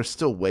 Like, there's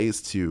still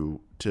ways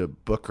to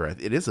book her.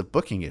 It is a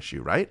booking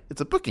issue, right? It's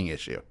a booking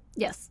issue.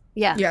 Yes.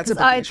 Yeah. Yeah, it's a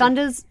booking issue.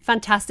 Thunder's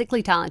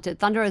fantastically talented.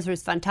 Thunder Rosa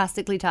is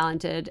fantastically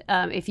talented.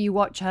 If you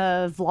watch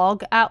her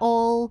vlog at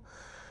all,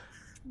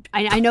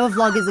 I know a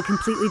vlog is a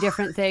completely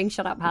different thing.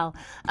 Shut up, Hal.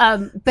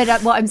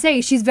 But what I'm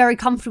saying, she's very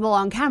comfortable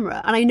on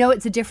camera, and I know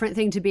it's a different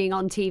thing to being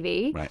on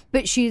TV. Right.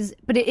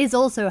 But it is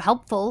also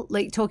helpful,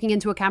 like talking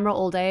into a camera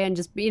all day and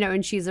just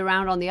and she's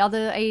around on the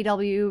other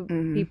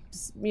AEW,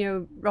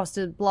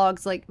 roster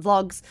blogs, like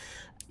vlogs.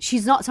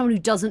 She's not someone who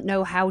doesn't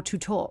know how to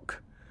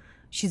talk.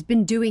 She's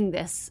been doing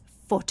this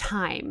for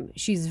time.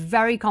 She's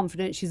very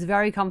confident. She's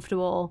very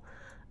comfortable.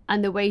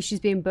 And the way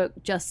she's being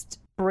booked just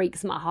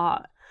breaks my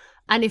heart.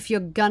 And if you're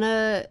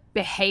gonna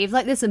behave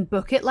like this and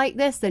book it like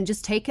this, then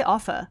just take it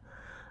off her.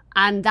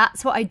 And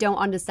that's what I don't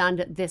understand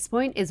at this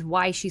point, is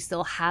why she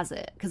still has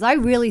it. Because I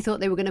really thought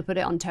they were going to put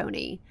it on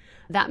Tony.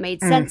 That made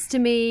sense to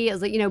me. I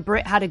was like,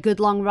 Britt had a good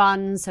long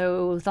run,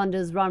 so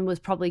Thunder's run was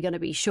probably going to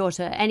be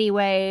shorter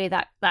anyway.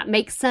 That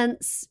makes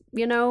sense,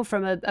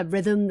 from a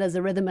rhythm. There's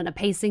a rhythm and a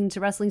pacing to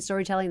wrestling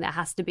storytelling that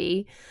has to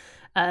be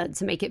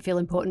to make it feel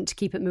important, to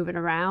keep it moving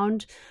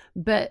around.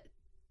 But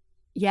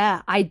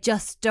yeah, I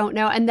just don't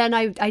know. And then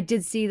I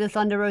did see the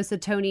Thunder Rosa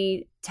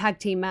Tony tag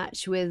team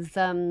match with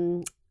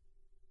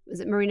was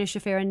it Marina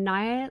Shafir and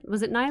Nyla?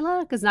 Was it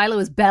Nyla? Because Nyla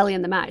was barely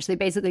in the match. They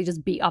basically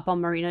just beat up on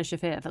Marina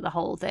Shafir for the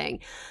whole thing.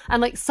 And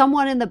like,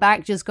 someone in the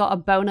back just got a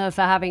boner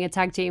for having a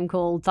tag team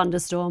called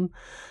Thunderstorm.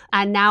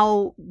 And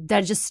now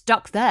they're just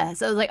stuck there.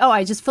 So I was like,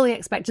 I just fully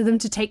expected them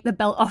to take the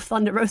belt off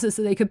Thunder Rosa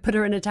so they could put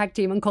her in a tag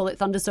team and call it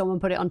Thunderstorm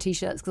and put it on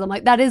t-shirts. Because I'm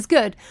like, that is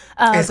good.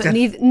 But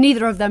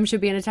neither of them should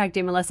be in a tag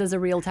team unless there's a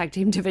real tag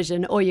team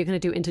division, or you're going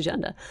to do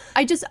intergender.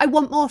 I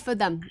want more for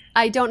them.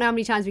 I don't know how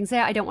many times we can say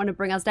it. I don't want to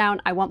bring us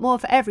down. I want more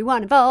for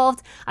everyone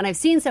involved. And I've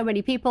seen so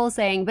many people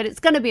saying, but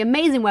it's going to be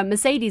amazing when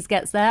Mercedes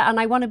gets there. And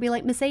I want to be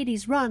like,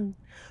 Mercedes, run.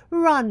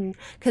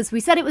 Because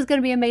we said it was going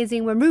to be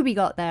amazing when Ruby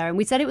got there, and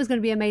we said it was going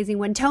to be amazing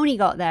when Tony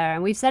got there,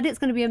 and we've said it's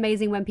going to be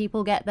amazing when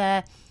people get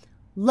there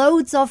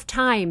loads of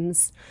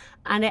times,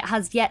 and it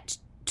has yet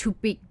to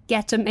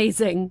get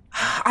amazing.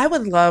 I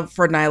would love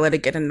for Nyla to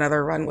get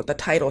another run with the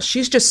title.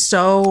 She's just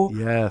so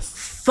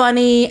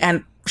funny,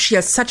 and she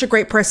has such a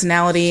great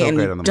personality, and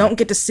you don't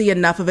get to see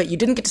enough of it. You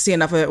didn't get to see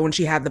enough of it when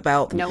she had the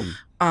belt. Nope.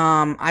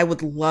 I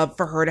would love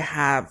for her to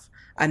have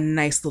a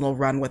nice little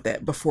run with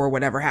it before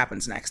whatever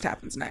happens next.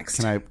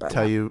 Can I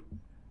tell you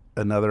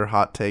another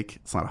hot take?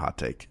 It's not a hot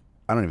take.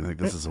 I don't even think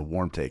this is a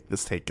warm take.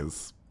 This take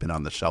has been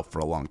on the shelf for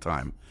a long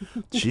time.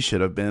 She should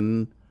have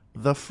been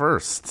the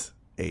first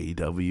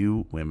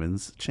AEW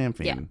Women's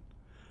Champion.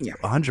 Yeah.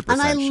 100%.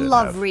 And I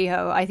love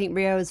Riho. I think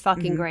Riho is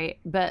fucking great.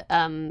 But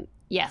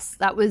yes,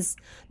 that was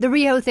the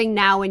Riho thing.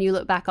 Now, when you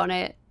look back on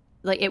it,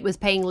 like, it was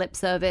paying lip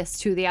service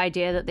to the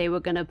idea that they were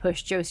going to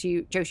push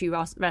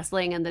Joshi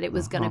wrestling, and that it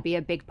was going to be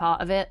a big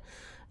part of it.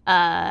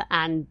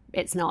 And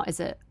it's not, is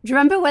it? Do you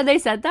remember when they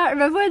said that?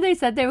 Remember when they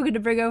said they were going to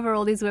bring over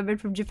all these women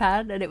from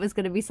Japan and it was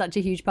going to be such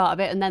a huge part of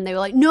it? And then they were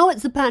like, no,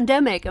 it's a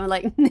pandemic. And we're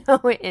like, no,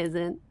 it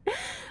isn't.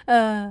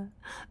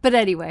 But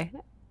anyway,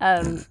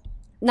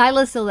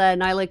 Nyla's still there.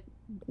 Nyla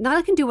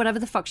can do whatever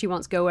the fuck she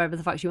wants, go wherever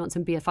the fuck she wants,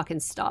 and be a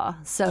fucking star.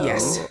 So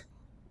yes.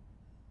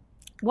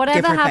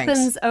 Whatever her happens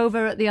thanks.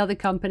 over at the other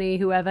company,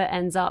 whoever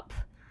ends up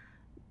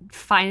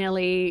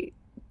finally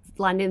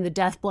landing the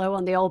death blow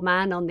on the old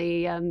man on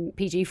the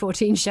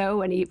PG-14 show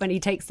when he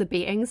takes the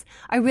beatings,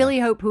 I really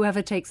hope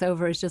whoever takes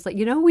over is just like,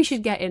 we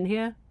should get in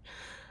here.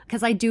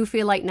 Because I do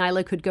feel like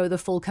Nyla could go the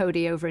full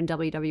Cody over in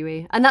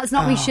WWE. And that's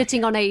not me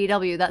shitting on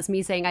AEW. That's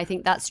me saying I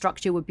think that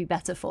structure would be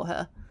better for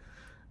her.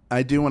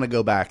 I do want to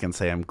go back and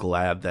say I'm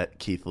glad that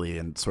Keith Lee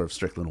and Swerve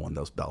Strickland won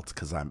those belts,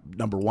 because I'm,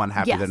 number one,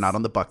 happy they're not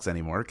on the Bucks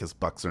anymore, because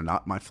Bucks are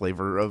not my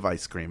flavor of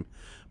ice cream.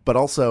 But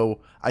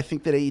also, I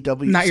think that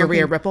AEW... Not your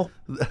Rhea Ripley?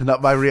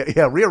 Not my Rhea...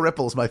 Yeah, Rhea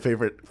Ripley is my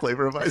favorite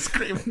flavor of ice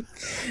cream.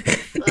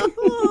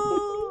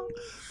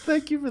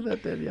 Thank you for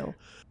that, Danielle.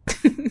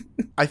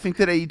 I think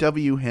that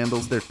AEW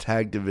handles their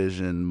tag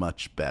division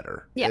much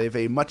better. Yeah. They have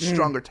a much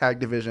stronger tag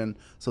division,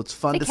 so it's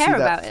fun They to see care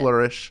that about it.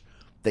 flourish.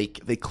 They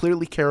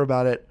clearly care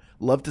about it.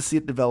 Love to see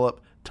it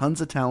develop.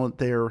 Tons of talent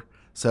there.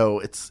 So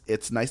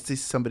it's nice to see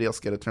somebody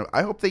else get a turn.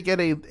 I hope they get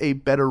a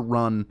better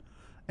run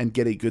and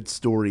get a good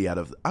story out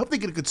of. I hope they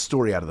get a good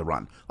story out of the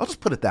run. I'll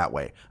just put it that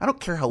way. I don't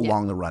care how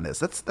long the run is.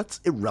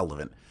 That's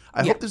irrelevant.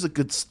 I hope there's a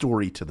good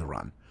story to the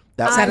run.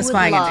 That's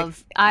satisfying.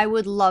 I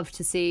would love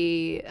to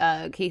see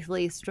Keith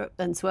Lee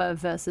and Swerve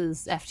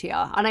versus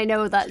FTR. And I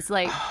know that's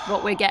like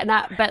what we're getting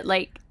at, but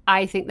like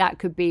I think that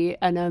could be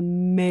an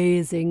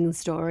amazing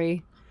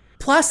story.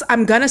 Plus,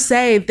 I'm going to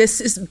say this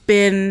has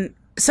been...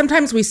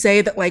 Sometimes we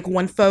say that, like,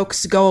 when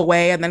folks go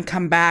away and then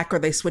come back or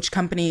they switch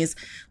companies,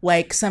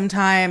 like,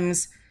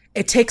 sometimes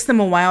it takes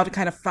them a while to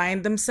kind of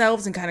find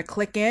themselves and kind of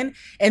click in.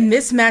 And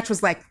this match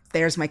was like,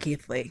 there's my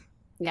Keith Lee.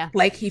 Yeah.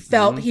 Like, he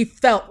felt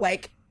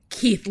like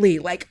Keith Lee.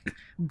 Like,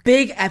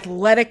 big,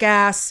 athletic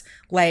ass,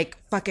 like,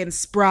 fucking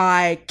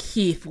spry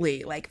Keith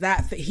Lee. Like,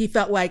 that, he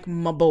felt like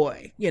my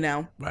boy,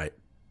 right.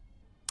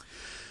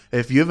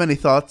 If you have any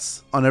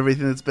thoughts on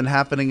everything that's been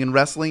happening in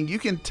wrestling, you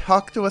can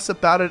talk to us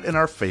about it in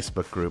our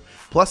Facebook group.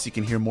 Plus, you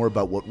can hear more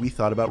about what we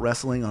thought about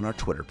wrestling on our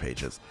Twitter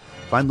pages.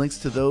 Find links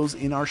to those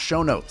in our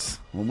show notes.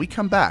 When we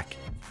come back,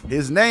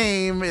 his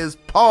name is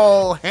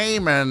Paul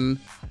Heyman,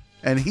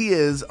 and he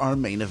is our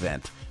main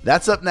event.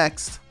 That's up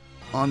next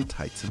on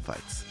Tights and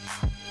Fights.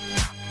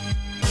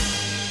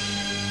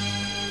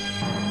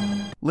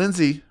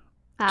 Lindsay,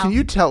 can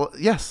you tell...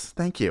 Yes,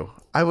 thank you.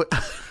 I'm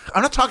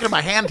not talking to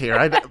my hand here.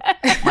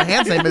 My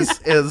hand's name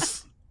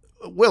is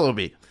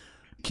Willoughby.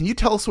 Can you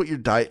tell us what your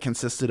diet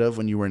consisted of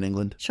when you were in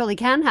England? Surely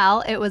can, Hal.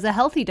 It was a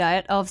healthy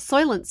diet of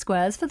Soylent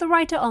Squares for the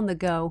writer on the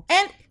go.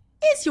 And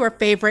is your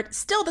favorite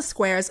still the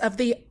squares of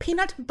the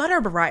peanut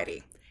butter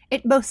variety?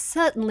 It most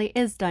certainly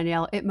is,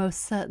 Danielle. It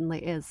most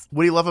certainly is.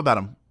 What do you love about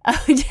them?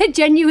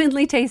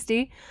 Genuinely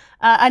tasty.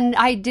 And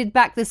I did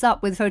back this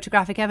up with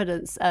photographic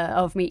evidence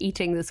of me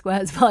eating the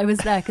squares while I was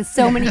there, because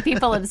so many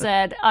people have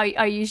said, are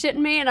you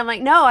shitting me? And I'm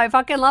like, no, I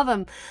fucking love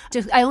them.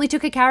 I only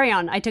took a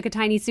carry-on. I took a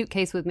tiny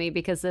suitcase with me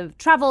because of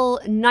travel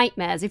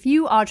nightmares. If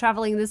you are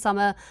traveling this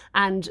summer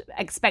and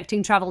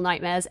expecting travel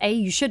nightmares, A,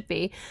 you should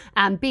be,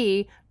 and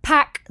B,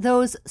 pack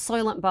those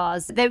Soylent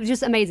bars. They were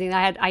just amazing.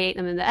 I ate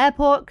them in the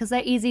airport because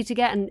they're easy to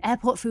get, and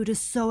airport food is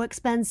so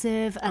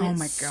expensive,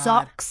 and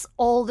sucks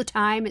all the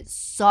time. It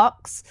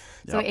sucks.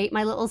 So I ate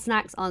my little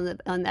snacks on the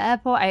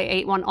airport. I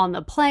ate one on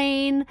the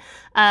plane.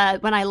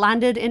 When I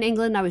landed in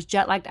England, I was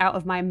jet lagged out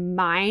of my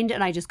mind,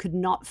 and I just could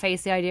not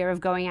face the idea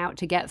of going out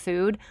to get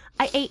food.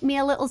 I ate me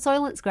a little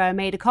Soylent Square. I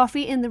made a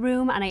coffee in the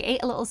room, and I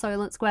ate a little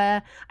Soylent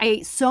Square. I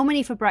ate so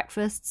many for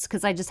breakfasts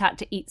because I just had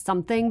to eat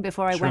something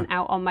before I went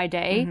out on my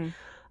day. Mm-hmm.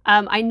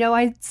 I know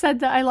I said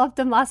that I loved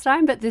them last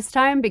time, but this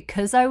time,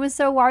 because I was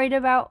so worried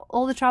about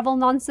all the travel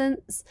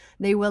nonsense,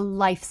 they were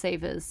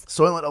lifesavers.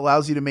 Soylent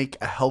allows you to make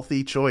a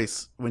healthy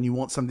choice when you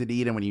want something to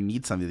eat and when you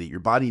need something to eat. Your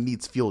body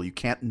needs fuel. You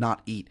can't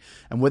not eat.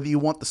 And whether you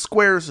want the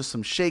squares or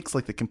some shakes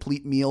like the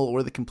complete meal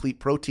or the complete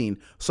protein,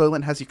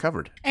 Soylent has you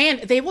covered.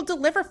 And they will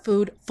deliver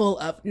food full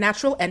of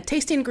natural and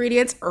tasty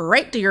ingredients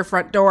right to your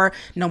front door.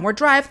 No more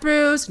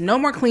drive-thrus, no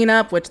more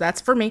cleanup, which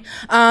that's for me.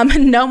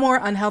 No more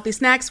unhealthy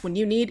snacks. When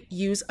you need,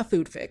 use a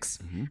food fix.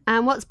 Mm-hmm.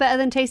 And what's better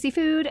than tasty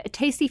food?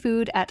 Tasty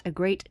food at a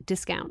great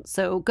discount.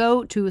 So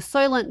go to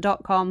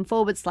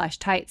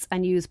soylent.com/tights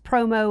and use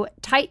promo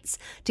TIGHTS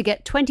to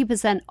get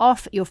 20%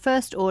 off your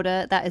first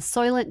order. That is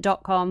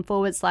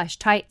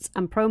soylent.com/tights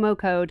and promo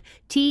code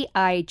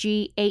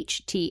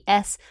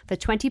TIGHTS for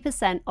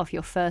 20% off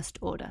your first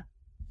order.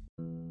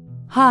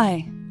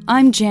 Hi,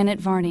 I'm Janet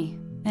Varney,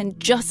 and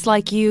just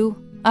like you,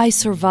 I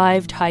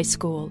survived high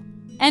school.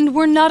 And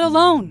we're not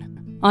alone.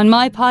 On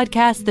my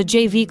podcast, The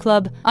JV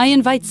Club, I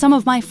invite some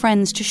of my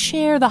friends to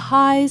share the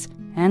highs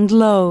and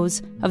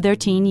lows of their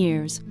teen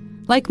years,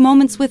 like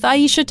moments with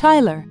Aisha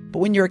Tyler. But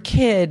when you're a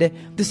kid,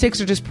 the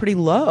stakes are just pretty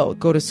low.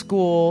 Go to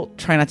school,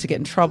 try not to get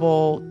in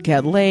trouble,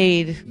 get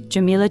laid.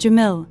 Jamila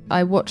Jamil.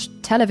 I watched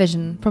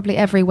television probably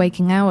every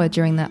waking hour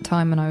during that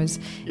time when I was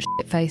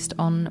shit-faced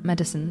on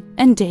medicine.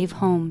 And Dave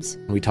Holmes.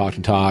 We talked,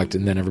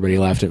 and then everybody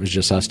left. It was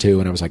just us two,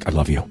 and I was like, I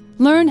love you.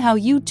 Learn how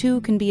you too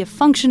can be a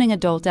functioning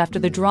adult after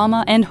the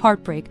drama and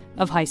heartbreak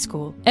of high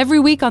school. Every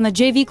week on the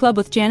JV Club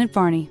with Janet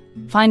Varney.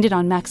 Find it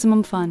on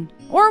Maximum Fun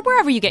or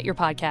wherever you get your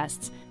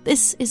podcasts.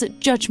 This is a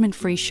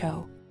judgment-free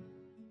show.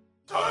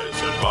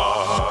 Ties and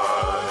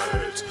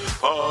Bites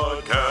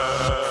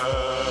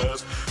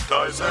Podcast.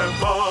 Ties and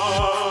Bites.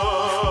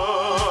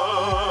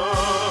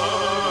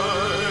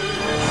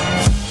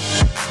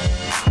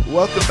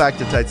 Welcome back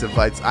to Tights and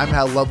Fights. I'm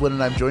Hal Lublin,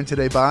 and I'm joined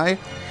today by...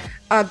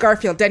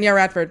 Garfield, Danielle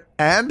Radford.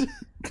 And...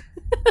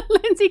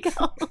 Lindsay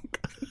Kelk.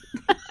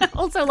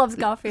 Also loves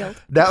Garfield.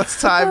 Now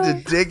it's time to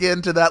dig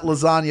into that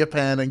lasagna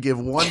pan and give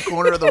one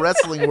corner of the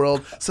wrestling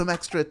world some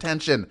extra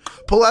attention.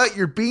 Pull out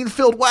your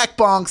bean-filled whack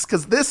bonks,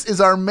 because this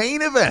is our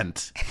main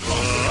event.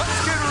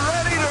 Let's get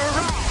ready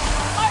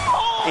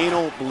to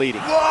anal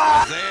bleeding.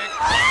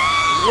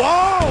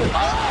 Whoa!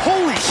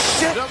 Holy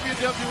shit!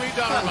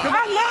 WWE.com.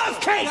 I love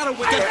cake!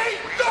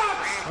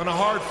 On a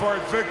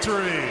hard-fought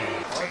victory.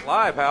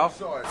 Live, Hal.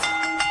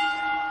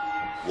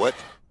 What?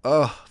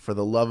 Oh, for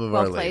the love of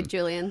Well Arlene. played,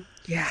 Julian.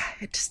 Yeah,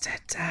 it just...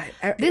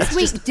 This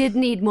week did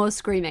need more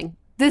screaming.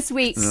 This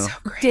week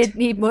did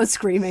need more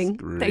screaming.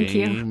 Thank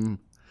you.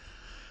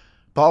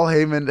 Paul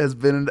Heyman has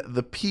been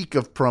the peak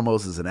of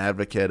promos as an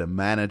advocate, a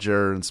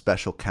manager, and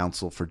special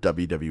counsel for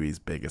WWE's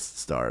biggest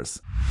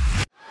stars.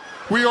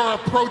 We are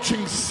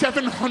approaching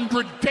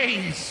 700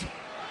 days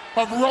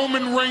of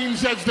Roman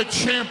Reigns as the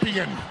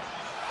champion.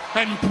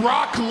 And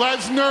Brock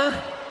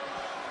Lesnar,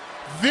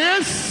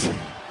 this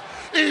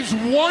is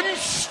one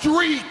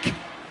streak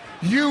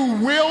you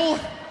will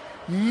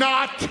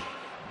not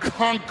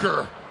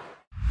conquer.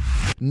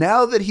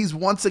 Now that he's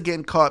once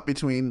again caught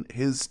between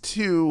his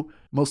two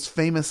most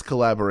famous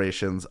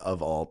collaborations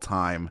of all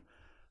time,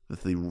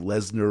 with the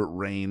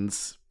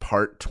Lesnar-Reigns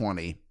Part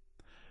 20,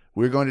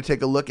 we're going to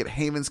take a look at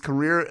Heyman's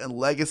career and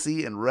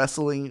legacy in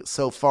wrestling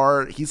so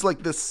far. He's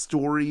like this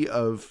story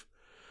of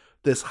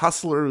this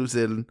hustler who's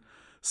in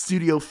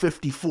Studio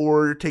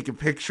 54 taking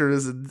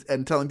pictures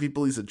and telling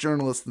people he's a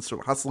journalist and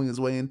sort of hustling his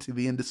way into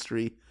the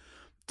industry,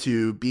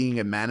 to being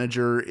a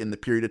manager in the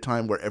period of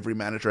time where every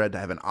manager had to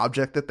have an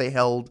object that they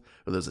held,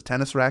 whether it was a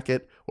tennis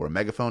racket or a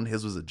megaphone.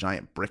 His was a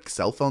giant brick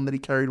cell phone that he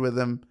carried with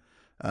him.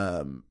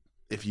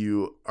 If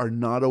you are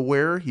not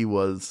aware, he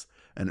was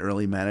an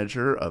early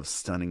manager of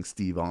Stunning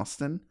Steve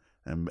Austin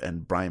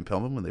and Brian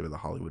Pillman when they were the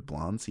Hollywood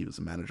Blondes. He was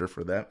a manager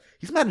for that.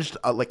 He's managed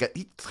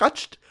he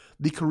touched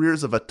the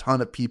careers of a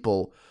ton of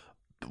people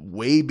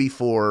way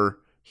before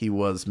he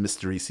was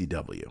Mr.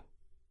 ECW.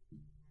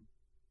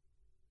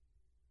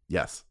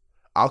 Yes.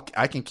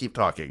 I can keep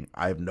talking.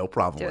 I have no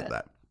problem with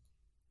that.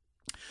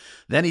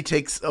 Then he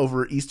takes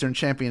over Eastern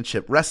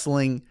Championship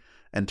Wrestling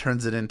and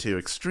turns it into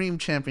Extreme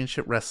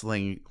Championship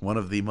Wrestling, one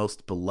of the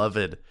most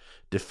beloved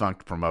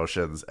defunct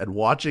promotions. And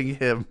watching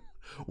him,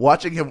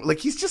 like,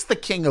 he's just the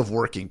king of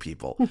working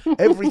people.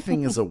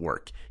 Everything is a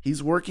work.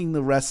 He's working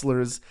the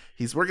wrestlers.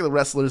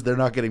 They're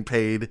not getting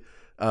paid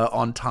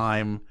on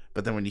time.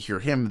 But then when you hear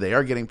him, they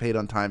are getting paid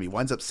on time. He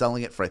winds up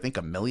selling it for, I think,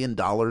 $1 million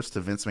to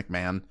Vince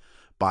McMahon.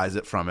 Buys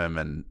it from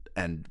him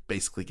and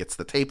basically gets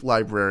the tape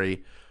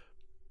library.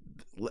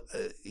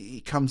 He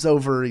comes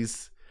over,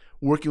 he's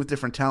working with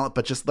different talent,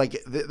 but just like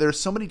there's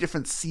so many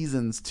different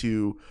seasons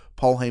to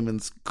Paul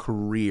Heyman's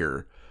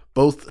career,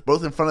 both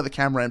in front of the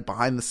camera and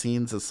behind the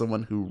scenes as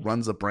someone who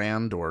runs a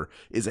brand or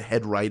is a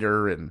head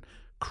writer, and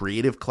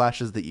creative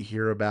clashes that you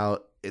hear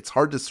about. It's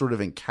hard to sort of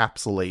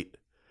encapsulate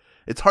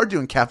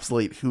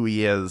who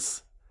he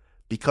is,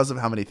 because of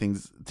how many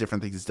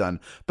different things he's done.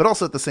 But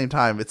also at the same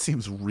time, it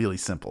seems really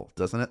simple,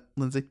 doesn't it,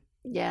 Lindsay?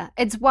 Yeah,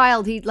 it's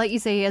wild. He, like you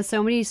say, he has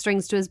so many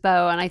strings to his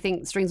bow, and I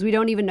think strings we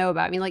don't even know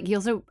about. I mean, like, he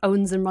also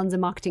owns and runs a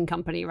marketing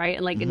company, right?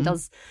 And and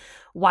does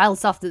wild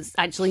stuff that's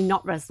actually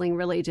not wrestling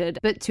related.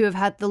 But to have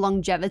had the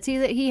longevity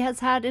that he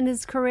has had in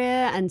his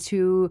career and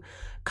to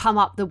come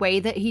up the way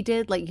that he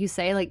did, like you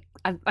say, like,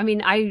 I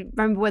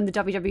remember when the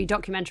WWE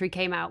documentary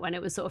came out, when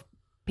it was sort of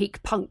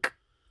peak punk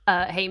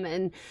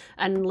Heyman,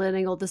 and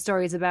learning all the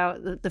stories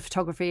about the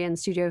photography and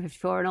Studio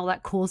 54 and all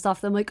that cool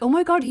stuff. I'm like, oh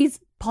my god, he's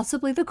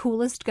possibly the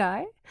coolest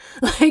guy.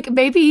 Like,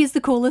 maybe he's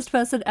the coolest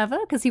person ever,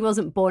 because he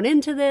wasn't born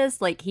into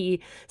this. Like, he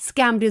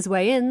scammed his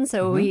way in,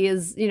 so he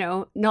is,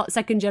 not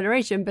second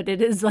generation, but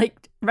it is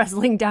like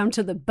wrestling down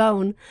to the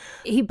bone.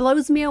 He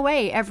blows me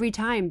away every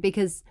time,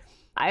 because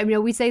I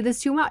know we say this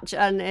too much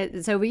and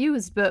it's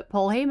overused, but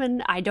Paul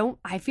Heyman,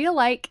 I feel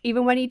like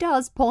even when he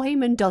does, Paul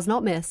Heyman does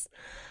not miss.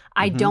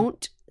 I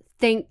don't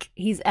think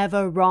he's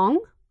ever wrong.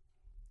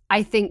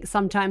 I think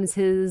sometimes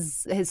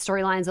his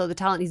storylines or the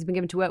talent he's been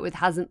given to work with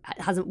hasn't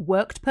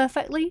worked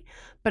perfectly,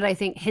 but I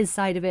think his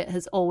side of it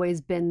has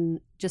always been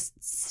just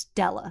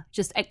stellar,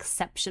 just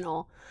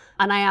exceptional.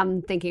 And I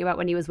am thinking about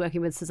when he was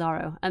working with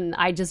Cesaro, and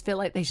I just feel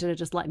like they should have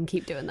just let him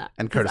keep doing that.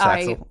 And Curtis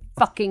Axel. I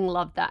fucking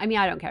love that. I mean,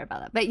 I don't care about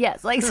that, but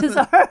yes, like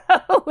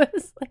Cesaro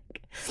was like,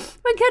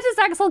 when Curtis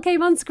Axel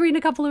came on screen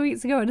a couple of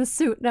weeks ago in a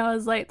suit, and I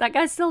was like, that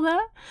guy's still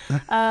there?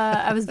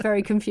 I was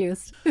very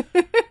confused.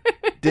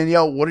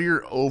 Danielle, what are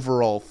your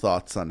overall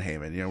thoughts on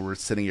Heyman? We're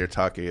sitting here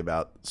talking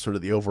about sort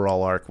of the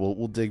overall arc.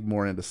 We'll dig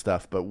more into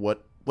stuff, but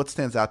what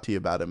stands out to you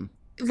about him?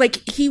 Like,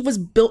 he was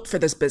built for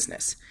this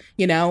business,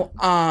 but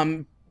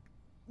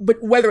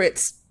whether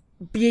it's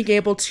being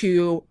able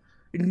to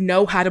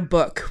know how to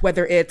book,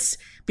 whether it's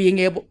being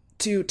able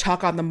to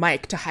talk on the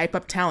mic, to hype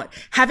up talent,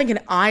 having an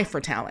eye for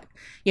talent.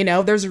 You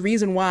know, there's a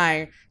reason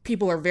why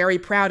people are very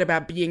proud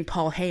about being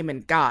Paul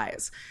Heyman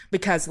guys,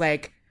 because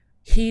like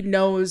he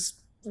knows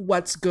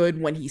what's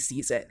good when he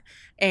sees it.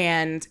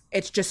 And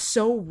it's just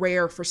so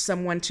rare for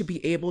someone to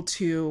be able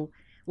to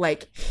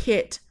like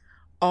hit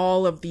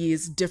all of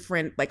these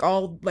different, like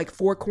all like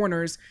four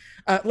corners.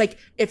 Like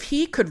if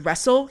he could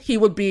wrestle, he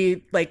would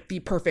be like the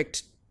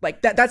perfect,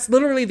 like that's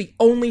literally the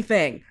only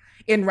thing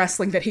in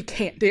wrestling that he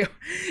can't do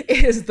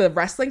is the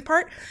wrestling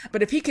part.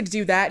 But if he could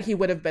do that, he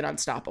would have been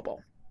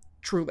unstoppable.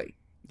 Truly.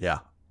 Yeah.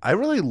 I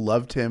really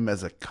loved him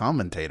as a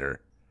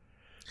commentator.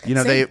 You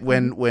know, Same.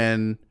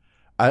 when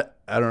I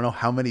don't know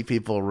how many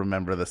people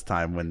remember this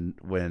time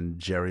when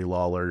Jerry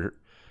Lawler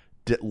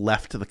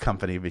left the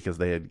company because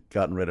they had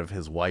gotten rid of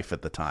his wife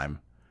at the time.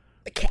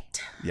 The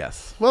cat.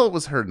 Yes. Well, it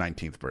was her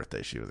 19th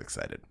birthday. She was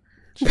excited.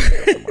 She was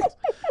going somewhere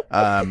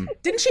else.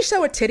 Didn't she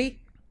show a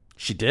titty?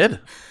 She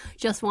did.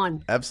 Just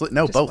one. Absolutely.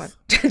 No, both.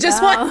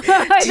 Just one.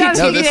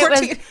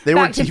 They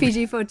were back to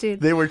PG-14.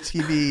 They were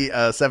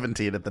TV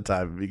 17 at the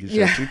time because she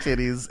had 2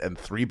 titties and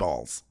 3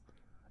 balls,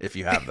 if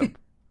you have them.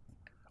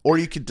 Or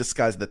you could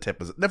disguise the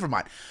tip as never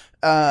mind.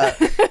 But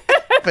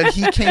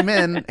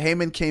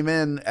Heyman came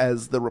in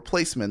as the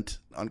replacement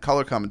on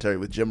color commentary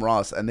with Jim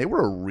Ross, and they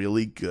were a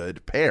really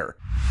good pair.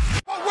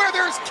 But where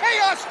there's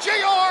chaos,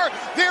 JR,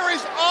 there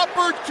is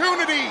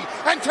opportunity.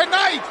 And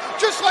tonight,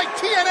 just like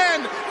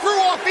TNN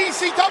threw off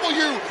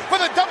ECW for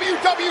the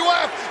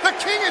WWF, the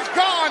king is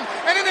gone,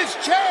 and in his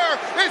chair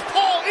is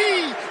Paul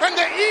E, and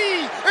the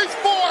E is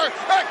for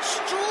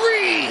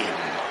extreme.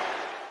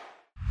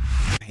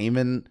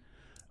 Heyman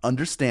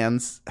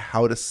understands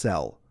how to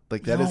sell.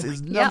 Like that is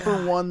his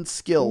number one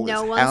skill.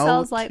 No is one how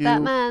sells like to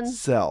that man.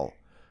 Sell.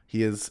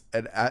 He is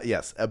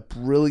a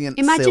brilliant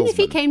Imagine salesman. if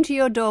he came to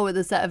your door with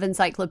a set of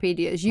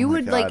encyclopedias. You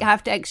would like God.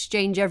 have to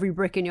exchange every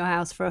brick in your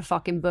house for a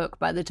fucking book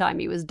by the time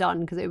he was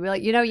done, because it would be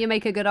like, you know, you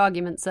make a good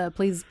argument, sir.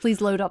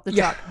 Please load up the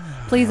truck.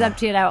 Please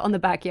empty it out on the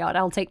backyard.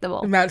 I'll take them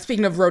all.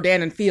 Speaking of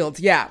Rodan and Fields,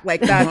 yeah,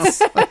 like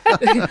that's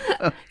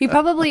we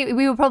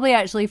will probably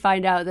actually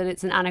find out that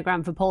it's an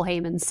anagram for Paul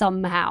Heyman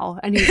somehow,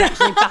 and he's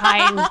actually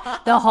behind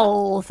the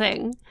whole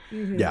thing.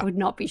 Yeah. I would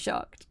not be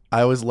shocked.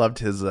 I always loved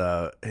his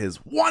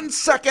 1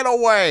 second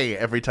away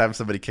every time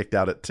somebody kicked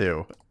out at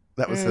 2.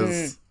 That was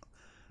his.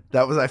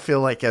 That was, I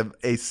feel like,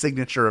 a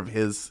signature of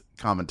his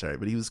commentary.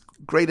 But he was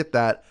great at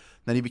that.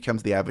 Then he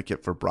becomes the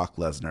advocate for Brock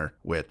Lesnar,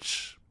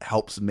 which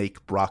helps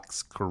make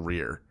Brock's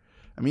career.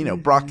 I mean, you know,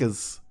 Brock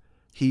is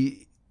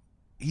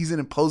he's an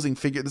imposing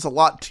figure. There's a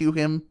lot to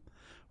him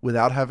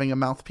without having a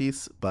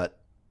mouthpiece, but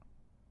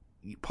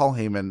Paul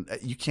Heyman,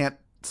 you can't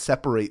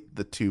separate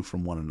the two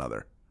from one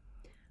another.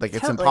 Like,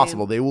 it's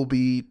impossible. They will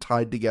be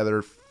tied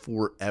together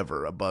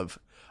forever above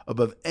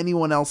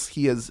anyone else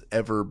he has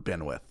ever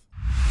been with.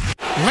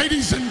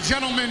 Ladies and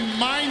gentlemen,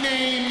 my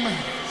name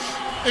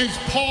is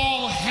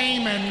Paul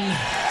Heyman.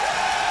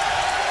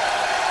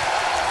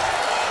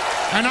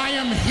 And I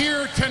am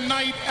here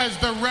tonight as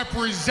the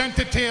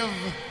representative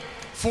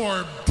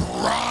for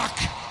Brock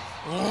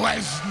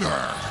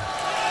Lesnar.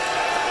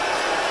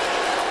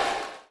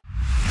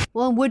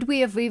 Well, would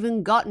we have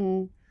even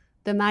gotten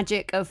the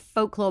magic of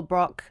Folklore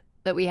Brock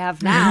that we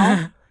have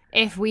now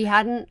if we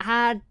hadn't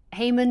had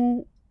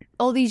Heyman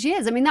all these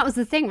years? I mean, that was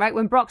the thing, right?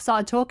 When Brock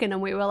started talking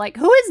and we were like,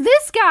 who is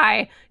this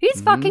guy? He's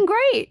fucking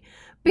great.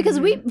 Because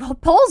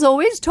Paul's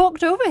always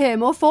talked over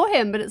him or for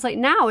him, but it's like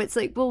now it's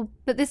like, well,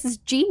 but this is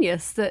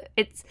genius that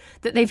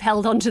they've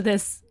held onto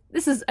this.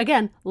 This is,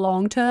 again,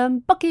 long-term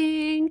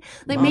booking.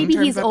 Like, maybe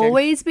he's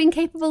always been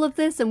capable of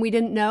this and we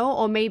didn't know,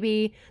 or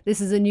maybe this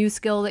is a new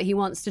skill that he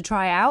wants to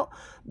try out.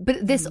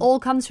 But this all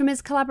comes from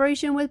his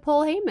collaboration with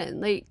Paul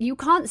Heyman. Like, you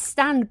can't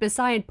stand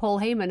beside Paul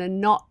Heyman and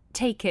not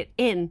take it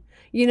in.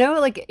 You know,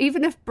 like,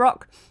 even if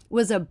Brock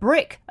was a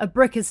brick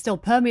is still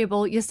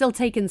permeable. You're still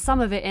taking some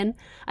of it in.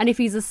 And if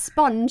he's a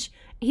sponge,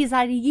 he's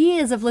had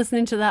years of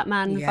listening to that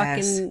man.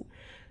 Fucking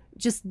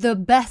just the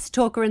best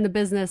talker in the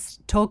business,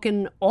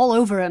 talking all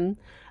over him.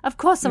 Of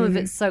course, some of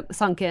it's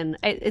sunk in.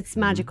 It's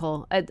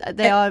magical.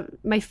 They are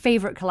my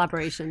favorite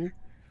collaboration.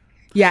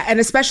 Yeah, and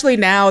especially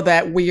now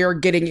that we are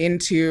getting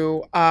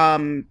into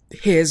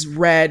his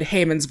Red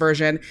Heyman's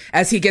version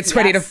as he gets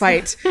ready to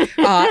fight,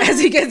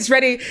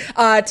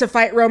 to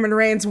fight Roman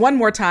Reigns one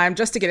more time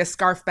just to get his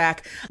scarf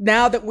back.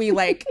 Now that we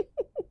like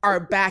are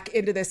back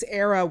into this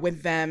era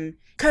with them,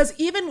 because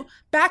even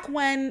back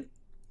when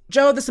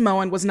Joe the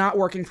Samoan was not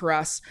working for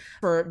us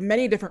for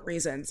many different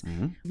reasons,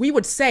 we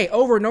would say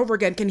over and over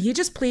again, can he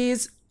just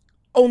please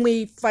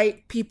only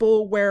fight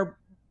people where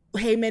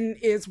Heyman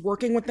is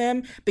working with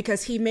them,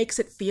 because he makes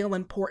it feel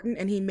important,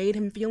 and he made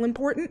him feel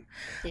important.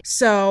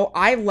 So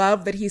I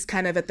love that he's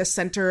kind of at the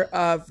center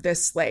of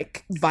this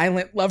like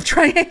violent love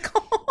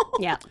triangle.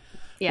 Yeah.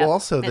 Well,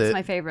 also it's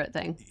my favorite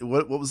thing.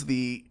 What was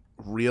the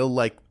real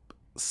like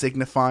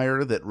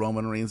signifier that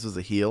Roman Reigns was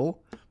a heel?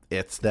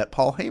 It's that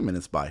Paul Heyman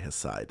is by his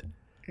side.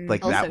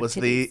 Like Also that was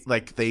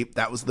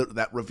titties.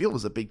 that reveal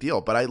was a big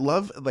deal. But I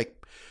love,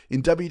 like,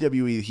 in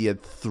WWE, he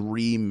had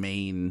 3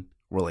 main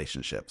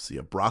relationships. You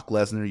have Brock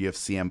Lesnar, you have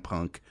CM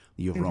Punk,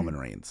 you have Roman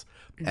Reigns.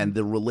 And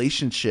the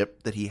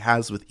relationship that he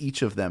has with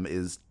each of them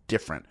is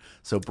different.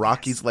 So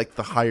Brock, he's like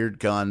the hired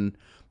gun.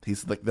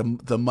 He's like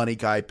the money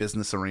guy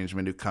business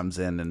arrangement who comes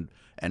in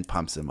and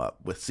pumps him up.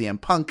 With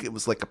CM Punk, it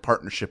was like a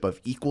partnership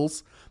of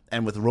equals.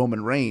 And with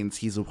Roman Reigns,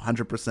 he's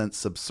 100%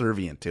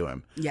 subservient to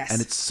him. Yes.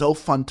 And it's so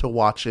fun to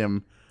watch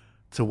him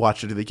do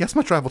the, yes,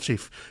 my tribal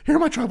chief. Here,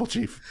 my tribal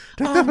chief.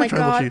 Take my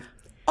tribal chief.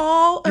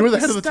 You were the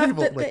head of the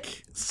table.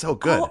 So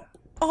good.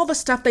 All the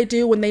stuff they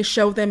do when they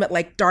show them at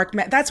like dark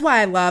that's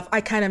why I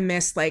kind of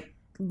miss like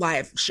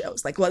live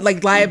shows, like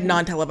live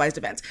non-televised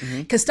events,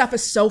 because stuff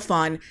is so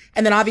fun.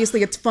 And then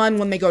obviously it's fun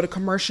when they go to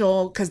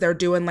commercial because they're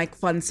doing like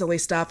fun silly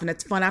stuff, and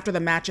it's fun after the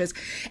matches.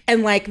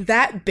 And like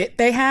that bit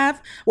they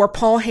have where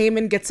Paul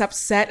Heyman gets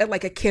upset at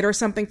like a kid or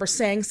something for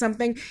saying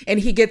something,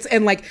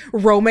 and like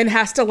Roman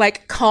has to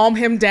like calm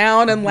him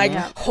down and like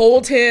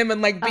hold him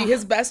and like be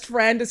his best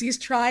friend as he's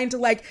trying to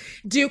like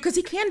do, because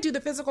he can do the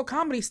physical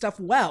comedy stuff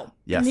well.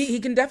 Yes. He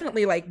can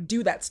definitely like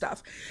do that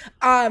stuff.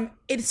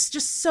 It's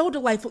just so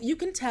delightful. You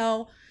can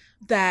tell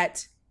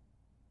that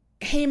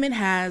Heyman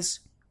has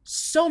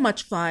so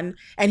much fun,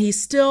 and he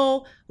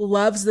still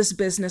loves this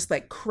business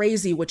like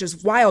crazy, which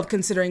is wild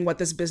considering what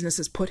this business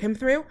has put him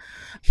through.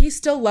 He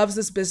still loves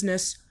this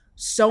business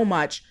so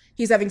much.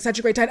 He's having such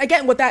a great time.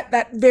 Again, with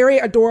that very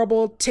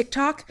adorable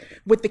TikTok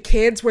with the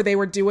kids where they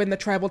were doing the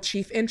tribal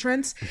chief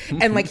entrance,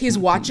 and like he's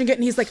watching it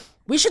and he's like,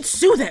 we should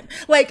sue them.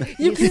 Like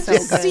you can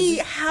just see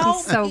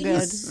how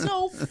he's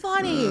so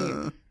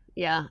funny.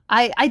 Yeah,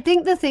 I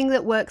think the thing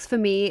that works for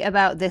me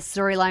about this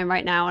storyline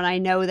right now, and I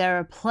know there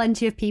are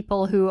plenty of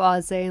people who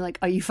are saying like,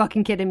 are you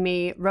fucking kidding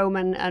me,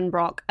 Roman and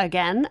Brock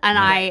again? And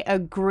I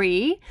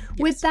agree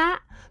with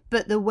that.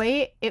 But the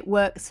way it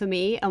works for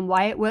me and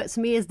why it works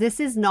for me is this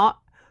is not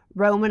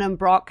Roman and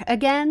Brock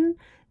again.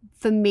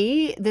 For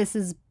me, this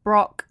is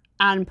Brock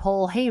and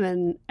Paul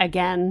Heyman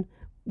again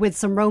with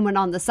some Roman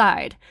on the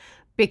side.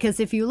 Because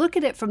if you look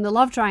at it from the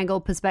love triangle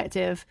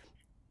perspective,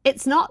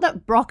 it's not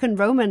that Brock and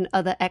Roman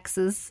are the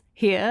exes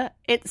here.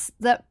 It's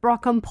that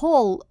Brock and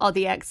Paul are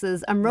the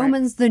exes and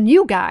Roman's the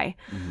new guy.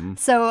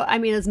 So, I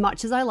mean, as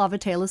much as I love a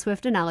Taylor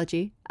Swift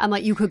analogy, I'm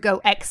like, you could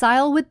go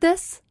Exile with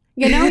this.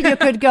 You know, you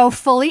could go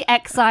fully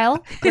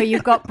Exile, where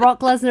you've got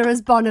Brock Lesnar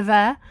as Bon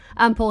Iver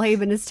and Paul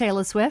Heyman as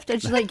Taylor Swift.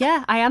 And she's like,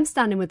 yeah, I am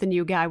standing with the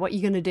new guy. What are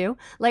you going to do?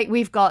 Like,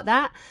 we've got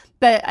that.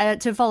 But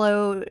to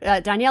follow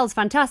Danielle's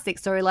fantastic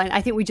storyline,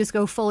 I think we just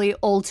go fully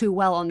All Too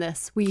Well on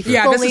this. This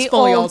is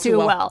fully all too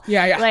well.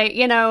 Yeah. Like,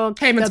 you know,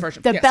 Heyman's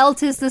version. The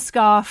belt is the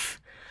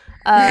scarf.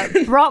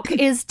 Brock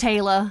is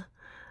Taylor.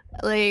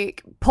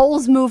 Like,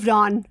 Paul's moved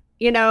on.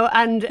 You know,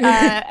 and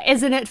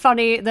isn't it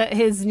funny that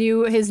his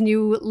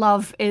new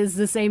love is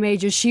the same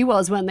age as she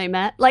was when they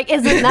met? Like,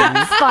 isn't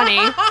that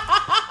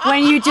funny?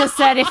 When you just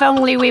said, if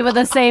only we were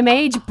the same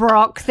age,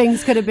 Brock,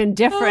 things could have been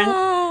different.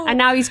 And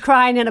now he's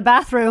crying in a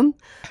bathroom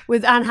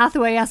with Anne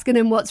Hathaway asking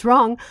him what's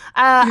wrong.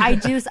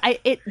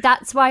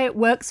 That's why it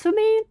works for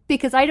me,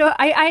 because I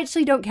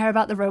actually don't care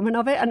about the Roman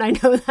of it, and I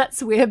know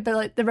that's weird, but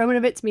like the Roman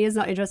of it to me is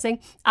not interesting.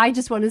 I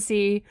just want to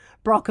see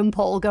Brock and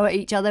Paul go at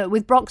each other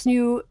with Brock's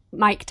new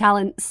mic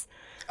talents.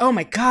 Oh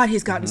my God,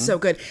 he's gotten so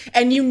good.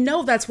 And you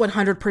know that's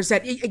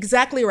 100%,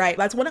 exactly right.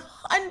 That's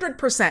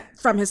 100%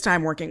 from his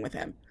time working with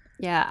him.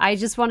 Yeah, I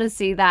just want to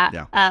see that,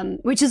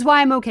 which is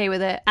why I'm okay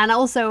with it. And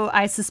also,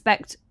 I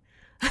suspect,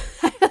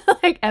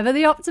 like ever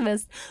the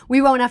optimist,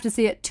 we won't have to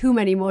see it too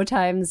many more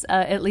times,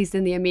 at least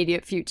in the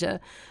immediate future.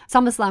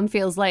 SummerSlam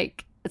feels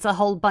like it's a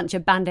whole bunch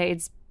of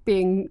Band-Aids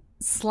being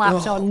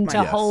slapped on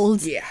to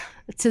hold,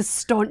 to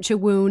staunch a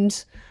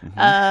wound,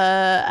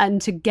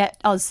 and to get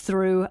us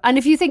through. And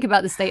if you think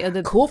about the state of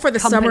the cool for the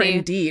company, summer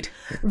indeed,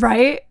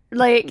 right?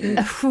 Like, you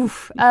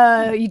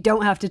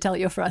don't have to tell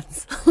your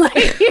friends.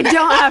 Like, you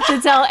don't have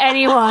to tell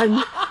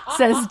anyone,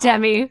 says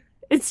Demi.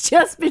 It's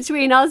just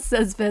between us,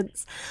 says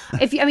Vince.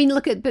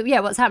 Look at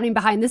what's happening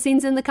behind the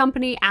scenes in the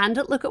company, and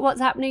look at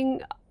what's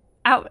happening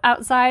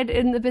outside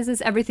in the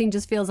business. Everything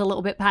just feels a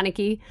little bit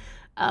panicky.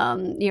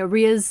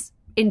 Rhea's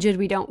injured.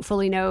 We don't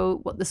fully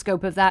know what the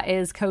scope of that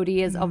is.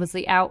 Cody is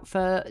obviously out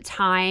for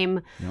time.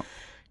 Yep.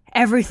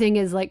 Everything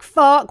is like,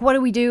 fuck, what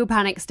do we do?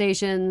 Panic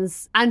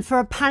stations. And for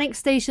a panic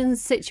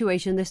stations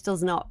situation, this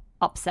does not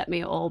upset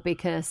me at all,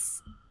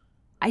 because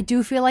I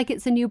do feel like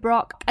it's a new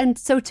Brock. And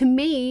so to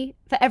me,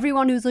 for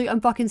everyone who's like, I'm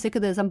fucking sick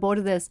of this, I'm bored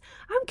of this,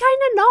 I'm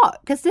kind of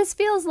not, because this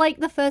feels like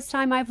the first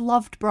time I've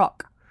loved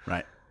Brock.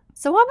 Right.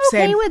 So I'm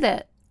okay with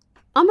it.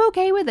 I'm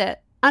okay with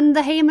it. And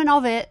the Heyman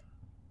of it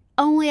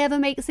only ever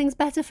makes things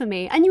better for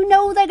me. And you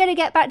know they're going to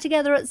get back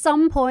together at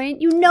some point.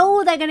 You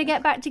know they're going to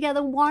get back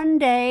together one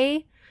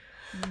day.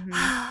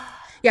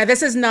 Yeah,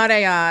 this is not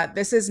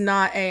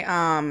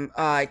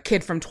a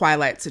kid from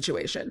Twilight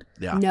situation.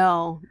 Yeah.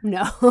 No.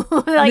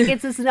 Like,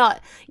 it's just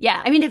not.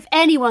 Yeah, I mean, if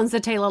anyone's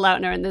a Taylor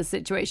Lautner in this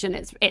situation,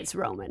 it's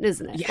Roman,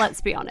 isn't it? Yeah. Let's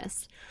be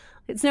honest.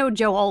 It's no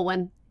Joe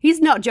Alwyn. He's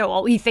not Joe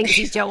Alwyn. He thinks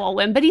he's Joe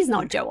Alwyn, but he's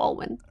not Joe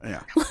Alwyn.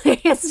 Yeah.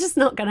 It's just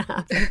not going to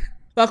happen.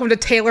 Welcome to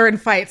Taylor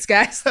and Fights,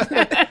 guys.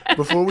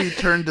 Before we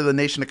turn to the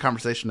Nation of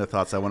Conversation of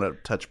Thoughts, I want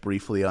to touch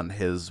briefly on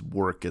his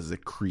work as a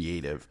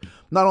creative.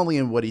 Not only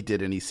in what he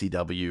did in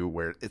ECW,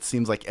 where it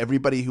seems like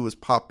everybody who was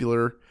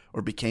popular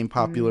or became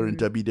popular in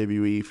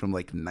WWE from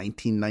like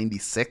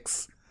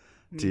 1996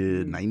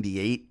 to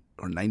 98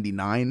 or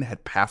 99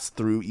 had passed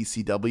through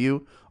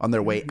ECW on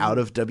their way out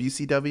of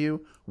WCW,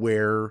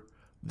 where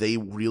they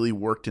really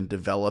worked and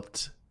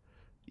developed.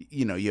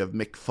 You know, you have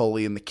Mick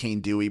Foley in the Kane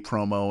Dewey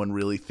promo and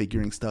really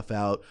figuring stuff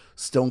out.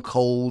 Stone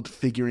Cold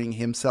figuring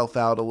himself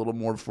out a little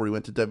more before he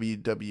went to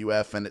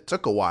WWF, and it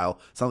took a while.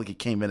 It's not like he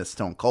came in as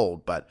Stone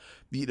Cold, but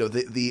you know,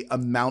 the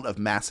amount of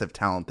massive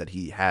talent that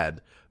he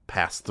had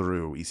pass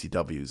through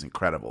ECW is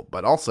incredible.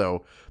 But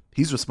also,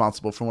 he's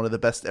responsible for one of the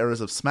best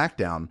eras of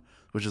SmackDown,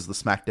 which is the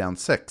SmackDown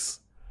 6.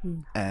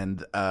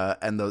 And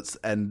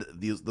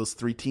those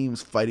three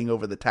teams fighting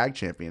over the tag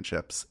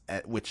championships,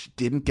 which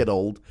didn't get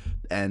old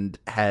and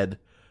had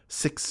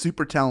 6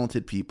 super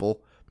talented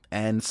people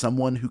and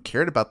someone who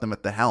cared about them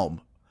at the helm.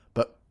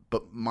 But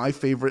my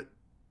favorite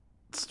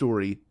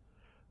story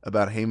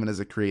about Heyman as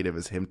a creative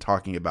is him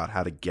talking about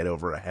how to get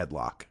over a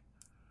headlock.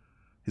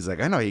 He's like,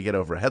 I know how you get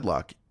over a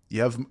headlock.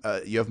 You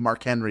have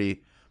Mark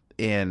Henry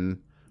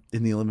in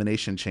the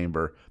Elimination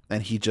Chamber,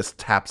 and he just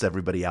taps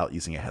everybody out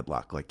using a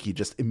headlock. Like, he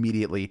just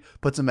immediately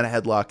puts them in a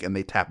headlock and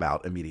they tap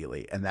out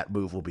immediately, and that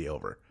move will be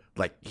over.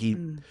 Like, he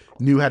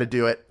knew how to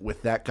do it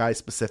with that guy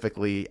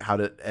specifically,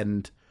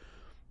 and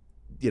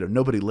you know,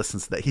 nobody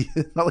listens to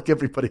that. Not like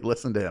everybody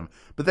listened to him,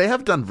 but they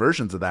have done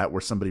versions of that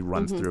where somebody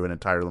runs through an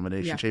entire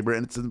Elimination Chamber,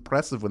 and it's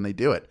impressive when they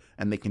do it,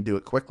 and they can do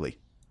it quickly.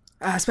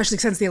 Especially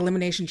since the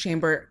Elimination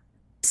Chamber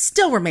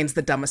still remains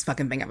the dumbest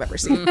fucking thing I've ever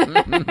seen.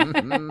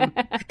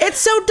 It's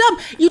so dumb.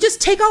 You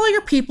just take all of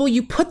your people,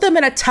 you put them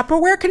in a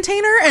Tupperware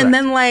container, and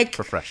then like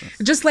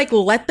just like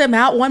let them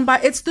out one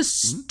by. It's the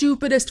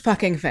stupidest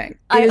fucking thing.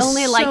 I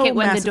only like it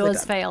when the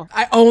doors fail.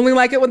 I only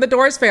like it when the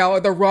doors fail or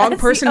the wrong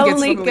person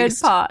gets released. That's the only good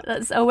part.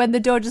 That's when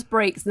the door just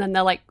breaks and then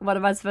they're like, "What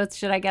am I supposed to?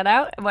 Should I get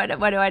out? What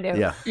do I do?"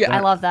 Yeah.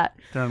 I love that.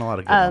 There aren't a lot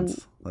of good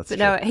ones. That's but true.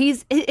 no,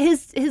 he's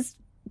his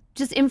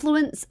just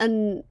influence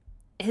and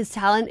his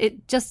talent,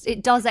 it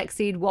does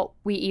exceed what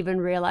we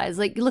even realize.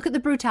 Like, look at the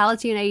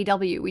brutality in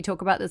AEW. We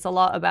talk about this a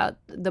lot, about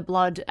the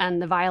blood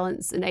and the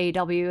violence in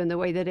AEW and the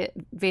way that it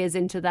veers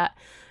into that.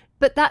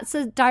 But that's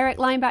a direct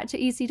line back to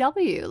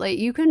ECW. Like,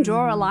 you can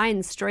draw a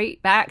line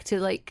straight back to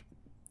like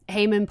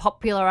Heyman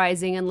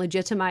popularizing and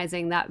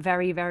legitimizing that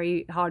very,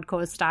 very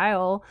hardcore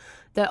style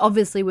that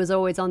obviously was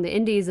always on the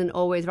indies and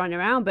always running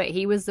around. But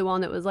he was the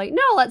one that was like,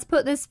 no, let's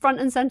put this front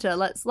and center.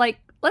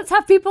 Let's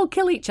have people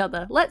kill each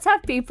other. Let's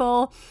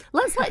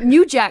let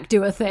New Jack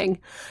do a thing.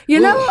 You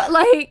know,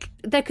 like,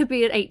 there could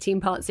be an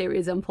 18-part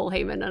series on Paul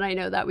Heyman, and I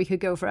know that we could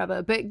go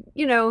forever. But,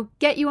 you know,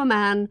 get you a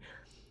man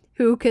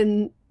who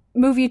can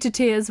move you to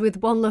tears with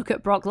one look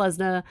at Brock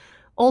Lesnar.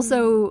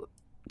 Also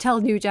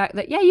tell New Jack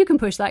that, yeah, you can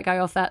push that guy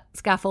off that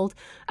scaffold.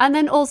 And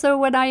then also,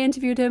 when I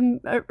interviewed him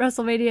at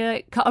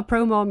WrestleMania, cut a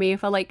promo on me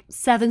for like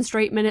 7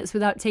 straight minutes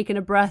without taking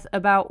a breath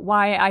about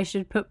why I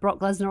should put Brock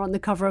Lesnar on the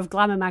cover of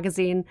Glamour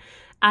magazine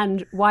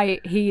and why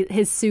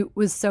his suit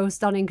was so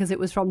stunning because it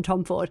was from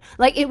Tom Ford.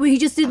 Like, he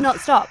just did not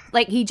stop.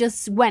 Like, he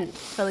just went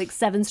for like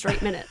 7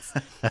 straight minutes.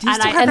 Do you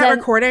still have that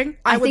recording?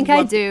 I think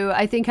I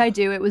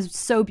do. It was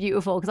so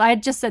beautiful because I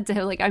had just said to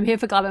him, like, I'm here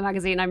for Glamour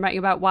magazine. I'm writing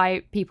about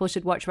why people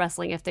should watch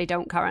wrestling if they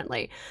don't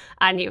currently.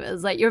 And he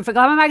was like, you're for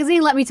Glamour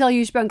magazine? Let me tell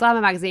you should be on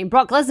Glamour magazine.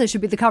 Brock Lesnar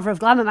should be the cover of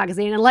Glamour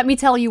magazine, and let me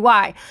tell you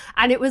why.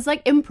 And it was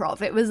like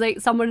improv. It was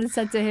like someone had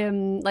said to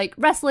him, like,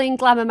 wrestling,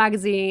 Glamour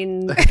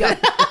magazine, go.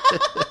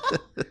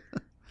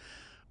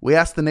 We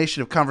asked the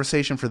Nation of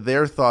Conversation for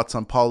their thoughts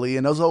on Paul Lee,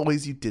 and as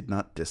always, you did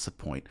not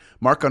disappoint.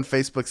 Mark on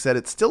Facebook said,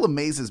 it still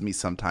amazes me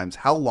sometimes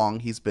how long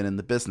he's been in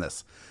the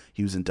business.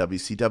 He was in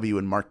WCW,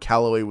 and Mark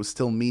Calloway was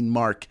still Mean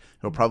Mark.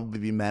 He'll probably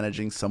be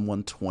managing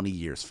someone 20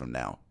 years from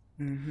now.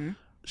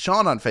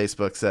 Sean on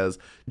Facebook says,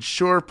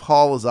 sure,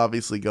 Paul has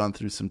obviously gone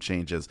through some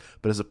changes,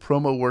 but as a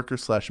promo worker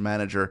 /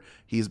 manager,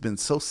 he has been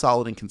so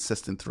solid and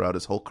consistent throughout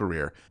his whole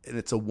career, and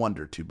it's a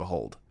wonder to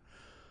behold.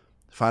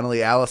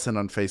 Finally, Allison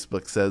on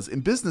Facebook says,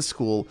 in business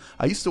school,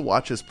 I used to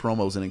watch his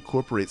promos and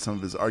incorporate some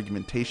of his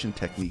argumentation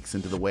techniques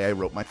into the way I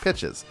wrote my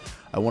pitches.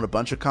 I won a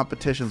bunch of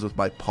competitions with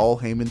my Paul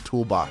Heyman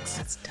toolbox.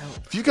 That's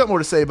dope. If you've got more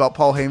to say about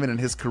Paul Heyman and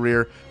his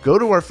career, go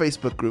to our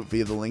Facebook group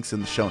via the links in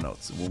the show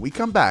notes. And when we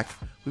come back,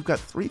 we've got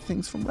 3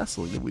 things from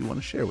wrestling that we want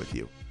to share with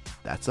you.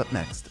 That's up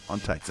next on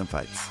Tights and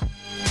Fights.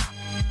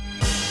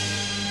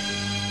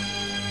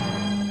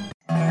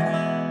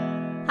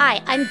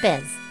 Hi, I'm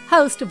Biz,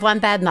 host of One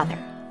Bad Mother.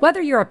 Whether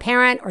you're a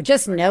parent or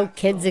just know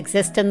kids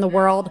exist in the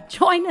world,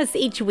 join us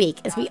each week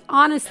as we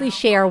honestly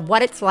share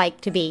what it's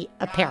like to be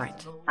a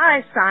parent.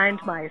 I signed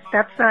my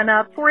stepson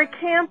up for a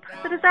camp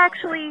that is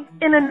actually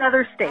in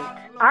another state.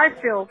 I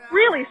feel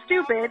really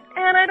stupid,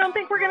 and I don't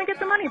think we're going to get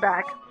the money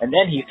back. And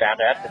then he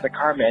found out that the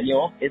car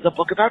manual is a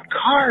book about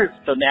cars,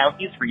 so now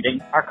he's reading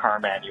our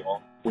car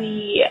manual.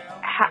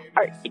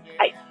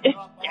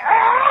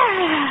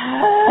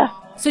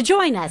 So So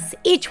join us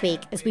each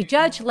week as we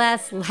judge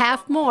less,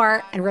 laugh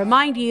more, and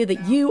remind you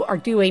that you are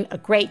doing a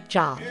great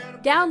job.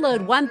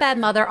 Download One Bad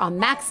Mother on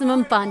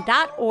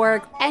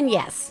MaximumFun.org, and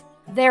yes,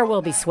 there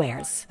will be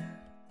swears.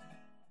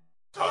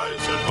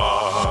 Ties and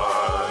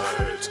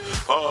Bites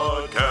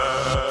Podcast.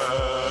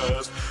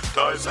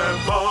 Ties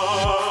and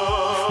Bites.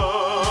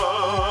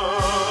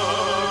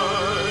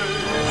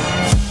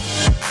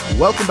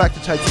 Welcome back to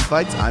Tights and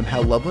Fights. I'm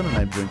Hal Lublin, and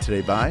I'm joined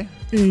today by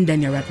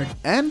Danielle Redford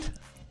and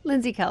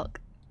Lindsay Kelk.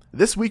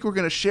 This week we're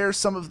going to share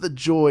some of the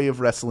joy of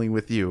wrestling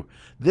with you.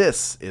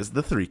 This is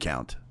the 3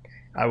 Count.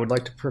 I would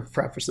like to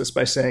preface this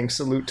by saying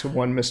salute to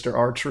one Mr.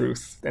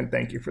 R-Truth, and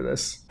thank you for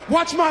this.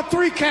 Watch my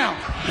 3 count.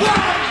 1,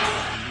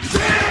 2,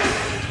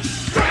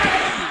 3.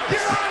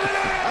 Get out of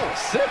there. That was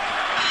sick.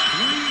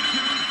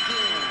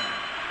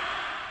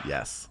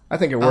 Yes. I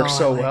think it works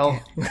so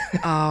well.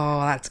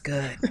 Oh, that's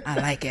good. I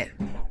like it.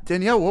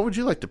 Danielle, what would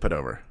you like to put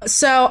over?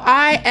 So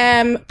I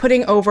am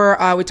putting over,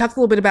 we talked a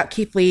little bit about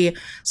Keith Lee.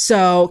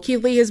 So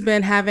Keith Lee has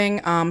been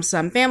having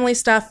some family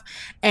stuff,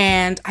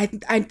 and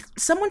I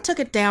someone took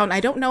it down.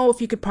 I don't know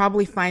if you could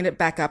probably find it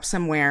back up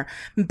somewhere,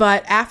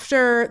 but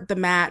after the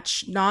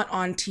match, not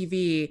on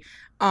TV,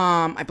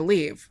 I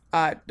believe,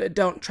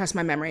 don't trust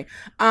my memory.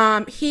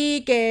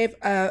 He gave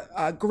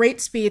a great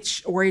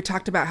speech where he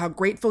talked about how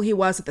grateful he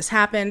was that this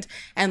happened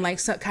and like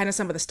kind of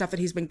some of the stuff that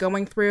he's been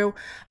going through.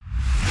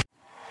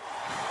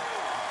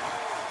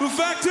 The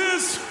fact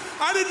is,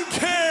 I didn't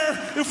care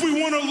if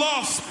we won or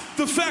lost.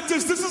 The fact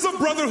is, this is a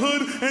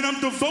brotherhood, and I'm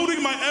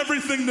devoting my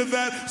everything to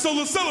that. So,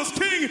 Lascelles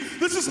King,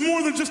 this is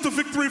more than just a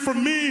victory for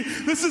me.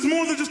 This is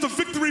more than just a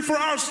victory for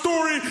our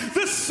story.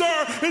 This,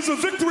 sir, is a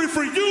victory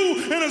for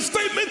you and a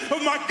statement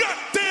of my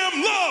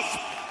goddamn love.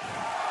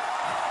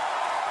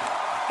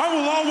 I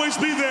will always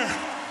be there.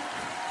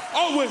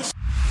 Always.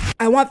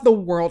 I want the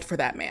world for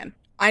that man.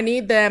 I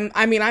need them.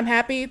 I mean, I'm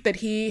happy that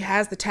he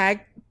has the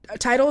tag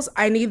titles.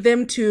 I need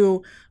them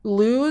to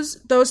lose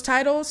those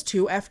titles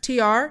to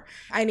FTR.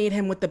 I need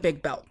him with the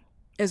big belt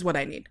is what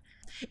I need.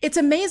 It's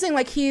amazing.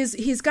 Like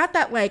he's got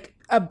that like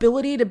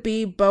ability to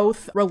be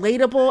both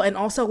relatable and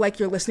also like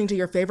you're listening to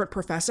your favorite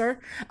professor.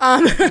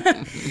 And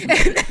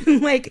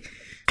like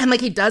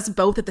he does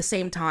both at the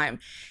same time.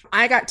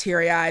 I got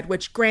teary-eyed,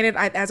 which granted,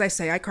 as I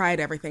say, I cry at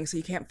everything, so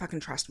you can't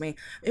fucking trust me.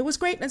 It was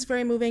great and it's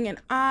very moving, and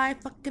I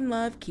fucking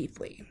love Keith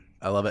Lee.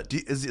 I love it.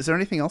 Is there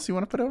anything else you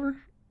want to put over?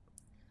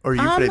 Or are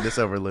you putting this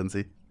over,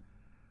 Lindsay?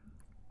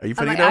 Are you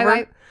putting it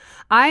over?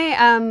 I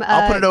am.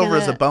 I'll put it over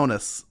as a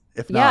bonus.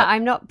 If not, yeah,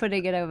 I'm not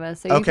putting it over.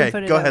 So you can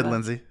put it go over. ahead,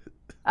 Lindsay.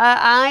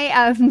 I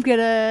am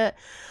gonna.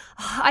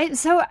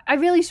 So I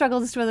really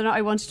struggled as to whether or not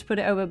I wanted to put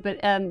it over,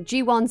 but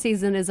G1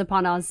 season is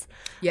upon us.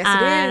 Yes,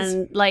 it is.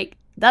 And like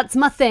that's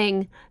my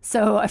thing,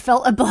 so I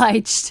felt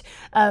obliged.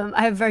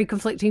 I have very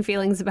conflicting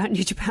feelings about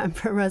New Japan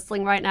Pro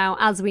Wrestling right now.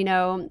 As we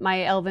know,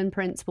 my Elvin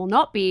Prince will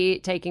not be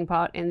taking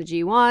part in the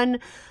G1.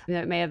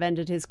 It may have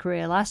ended his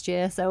career last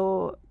year,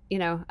 so, you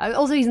know,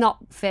 also he's not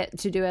fit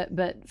to do it,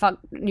 but fuck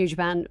New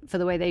Japan for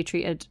the way they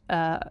treated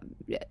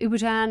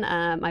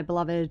Ubutan, my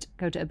beloved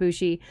Kota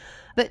Ibushi.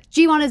 But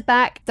G1 is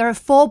back. There are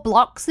 4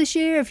 blocks this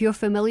year, if you're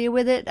familiar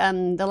with it.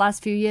 The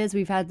last few years,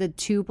 we've had the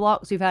 2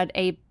 blocks. We've had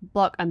A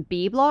block and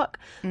B block.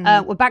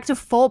 Mm-hmm. We're back to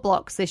 4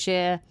 blocks this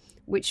year,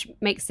 which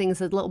makes things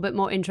a little bit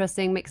more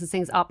interesting, mixes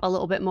things up a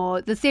little bit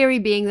more. The theory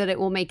being that it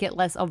will make it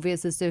less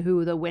obvious as to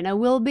who the winner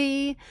will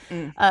be,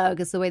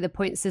 because the way the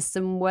point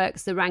system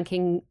works, the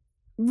ranking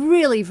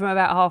really from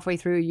about halfway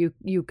through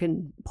you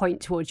can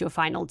point towards your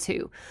final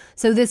 2.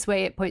 So this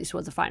way it points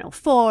towards a final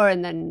 4,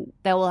 and then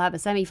they will have a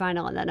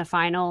semi-final and then a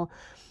final.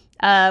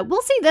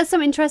 We'll see. There's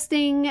some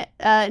interesting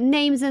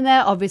names in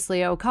there.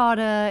 Obviously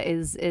Okada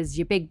is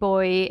your big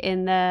boy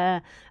in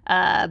there,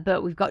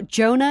 but we've got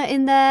Jonah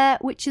in there,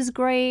 which is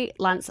great.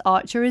 Lance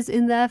Archer is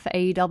in there for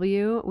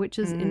AEW, which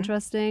is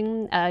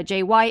interesting.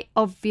 Jay White,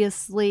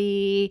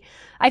 obviously.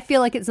 I feel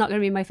like it's not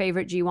going to be my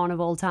favorite G1 of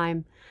all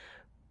time,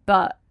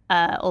 but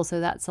also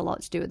that's a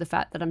lot to do with the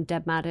fact that I'm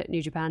dead mad at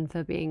New Japan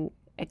for being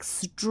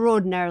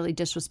extraordinarily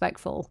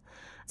disrespectful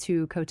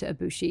to Kota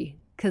Ibushi.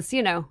 Because,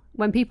 you know,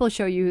 when people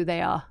show you who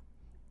they are,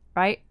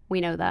 right?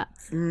 We know that.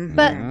 Mm-hmm.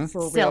 But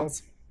For still,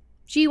 reals.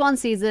 G1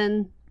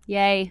 season,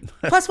 yay.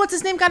 Plus, what's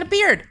his name got a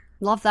beard?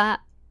 Love that.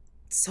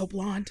 So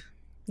blonde.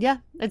 Yeah,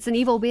 it's an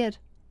evil beard.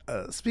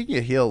 Speaking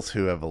of heels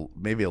who have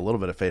maybe a little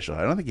bit of facial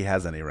hair, I don't think he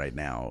has any right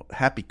now.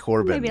 Happy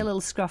Corbin. Maybe a little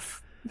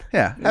scruff.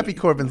 Yeah, Happy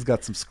Corbin's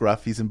got some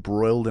scruff. He's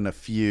embroiled in a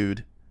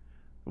feud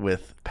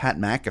with Pat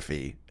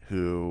McAfee,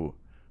 who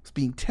was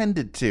being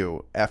tended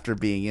to after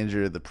being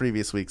injured the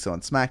previous week. So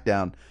on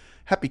SmackDown,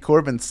 Happy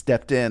Corbin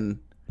stepped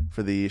in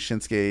for the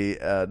Shinsuke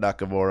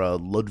Nakamura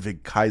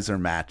Ludwig Kaiser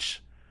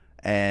match,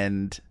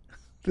 and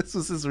this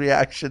was his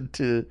reaction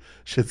to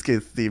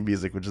Shinsuke's theme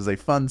music, which is a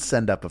fun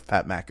send-up of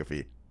Pat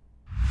McAfee.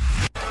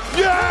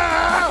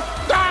 Yeah!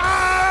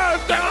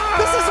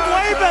 This is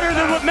way better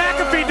than what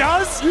McAfee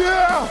does.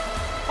 Yeah!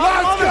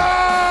 Let's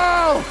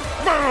go!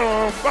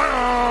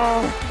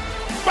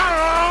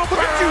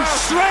 Look at you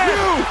shred!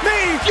 Me!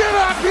 Get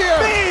up here!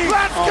 Me!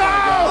 Let's go!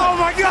 Oh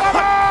my God!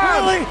 Come on!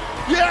 Really?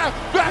 Yeah!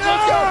 Let's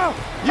go!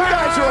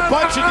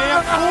 bunch of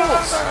damn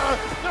fools.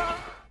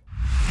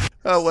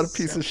 Oh, what a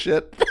piece of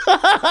shit.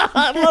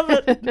 I love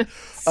it.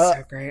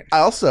 So great.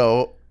 I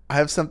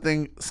have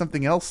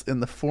something else in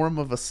the form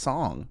of a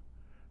song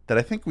that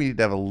I think we need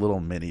to have a little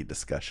mini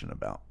discussion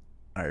about.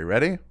 Are you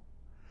ready?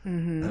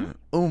 Mm-hmm.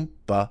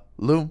 Oompa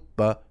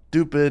loompa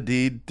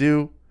doopity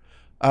doo.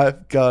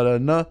 I've got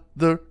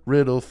another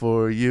riddle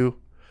for you.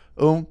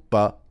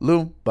 Oompa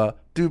loompa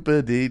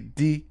doopity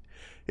dee.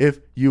 If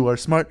you are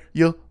smart,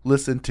 you'll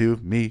listen to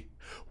me.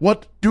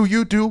 What do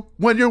you do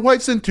when your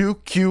wife's into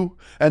Q?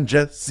 And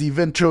Jesse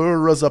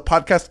Ventura's a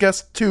podcast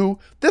guest too.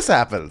 This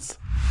happens.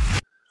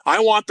 I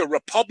want the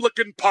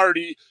Republican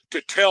Party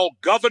to tell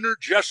Governor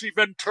Jesse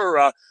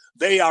Ventura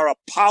they are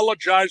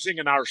apologizing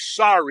and are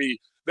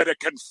sorry that a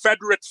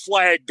Confederate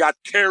flag got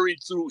carried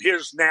through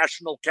his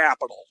national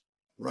capital.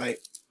 Right.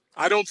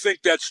 I don't think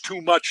that's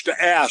too much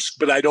to ask,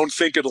 but I don't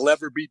think it'll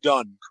ever be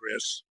done,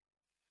 Chris.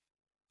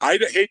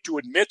 I'd hate to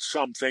admit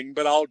something,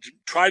 but I'll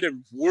try to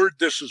word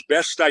this as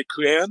best I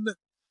can.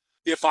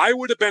 If I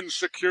would have been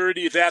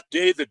security that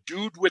day, the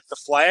dude with the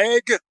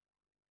flag,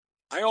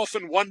 I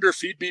often wonder if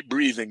he'd be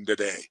breathing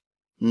today.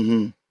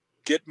 Mm-hmm.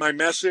 Get my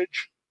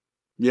message?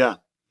 Yeah,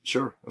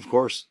 sure, of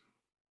course.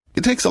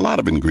 It takes a lot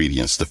of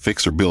ingredients to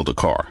fix or build a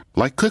car,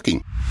 like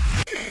cooking.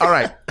 All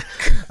right.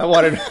 I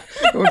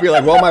would be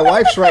like, well, my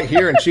wife's right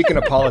here and she can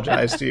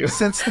apologize to you.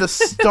 Since the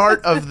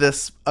start of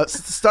this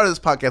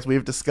podcast,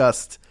 we've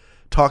discussed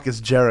Talk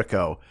is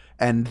Jericho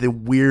and the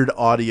weird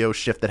audio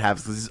shift that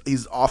happens.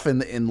 He's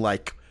often in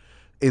like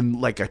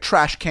a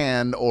trash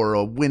can or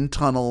a wind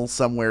tunnel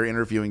somewhere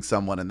interviewing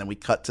someone, and then we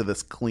cut to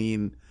this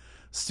clean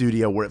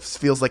studio where it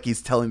feels like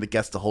he's telling the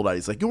guest to hold on.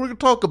 He's like, we're going to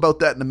talk about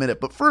that in a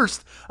minute, but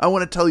first I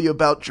want to tell you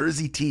about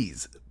Jersey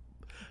Tees.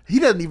 He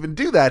doesn't even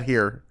do that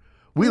here.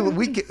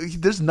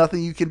 There's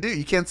nothing you can do.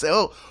 You can't say,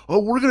 oh,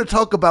 we're going to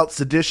talk about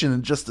sedition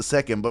in just a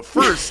second, but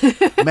first,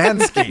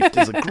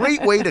 Manscaped is a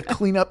great way to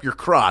clean up your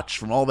crotch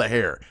from all the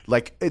hair.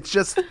 Like, it's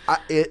just,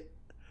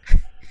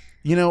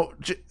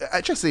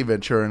 Jesse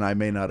Ventura and I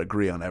may not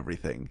agree on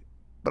everything,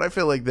 but I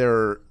feel like there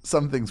are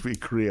some things we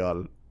agree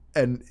on.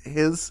 And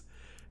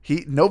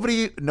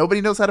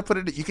nobody knows how to put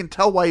it. You can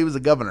tell why he was a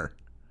governor.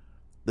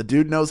 The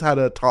dude knows how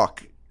to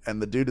talk,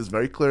 and the dude is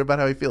very clear about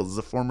how he feels. He's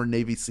a former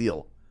Navy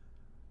SEAL.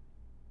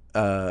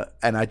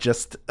 And I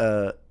just,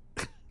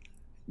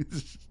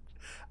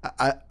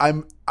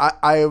 I'm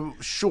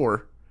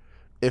sure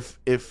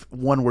if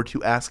one were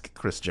to ask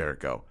Chris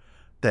Jericho,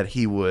 that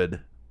he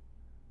would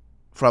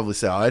probably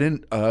say, I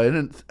didn't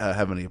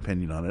have any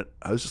opinion on it.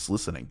 I was just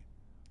listening.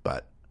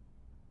 But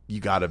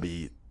you gotta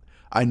be,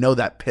 I know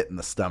that pit in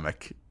the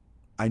stomach.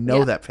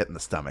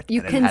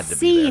 You can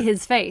see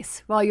his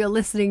face while you're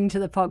listening to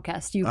the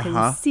podcast. You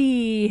can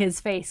see his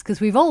face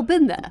because we've all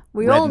been there.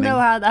 We all know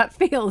how that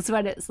feels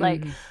when it's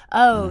like,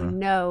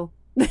 no,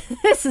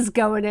 this is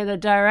going in a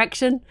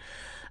direction.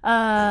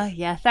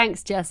 Yeah,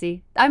 thanks,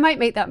 Jesse. I might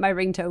make that my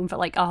ringtone for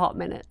like a hot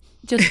minute.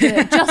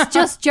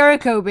 Just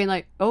Jericho being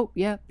like, oh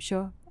yeah,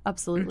 sure,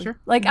 absolutely. Sure.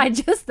 Like I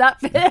just want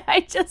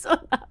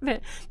that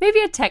bit. Maybe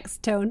a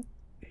text tone,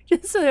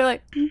 just so they're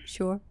like,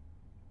 sure.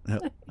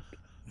 Yep.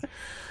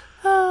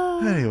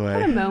 Anyway,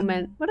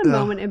 what a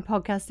moment in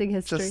podcasting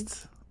history.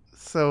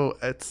 So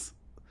it's,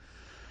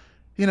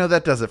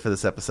 that does it for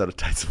this episode of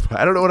Tights and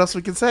Fights. I don't know what else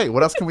we can say.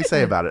 What else can we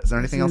say about it? Is there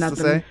anything else to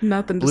say?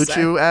 Nothing to Blue say.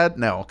 Chew ad?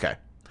 No, okay.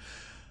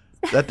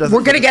 That doesn't.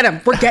 We're gonna get him.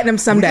 We're getting him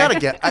someday. We gotta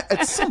get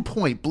at some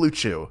point. Blue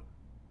Chew,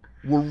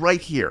 we're right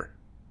here.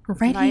 We're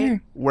right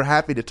here. We're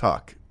happy to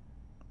talk.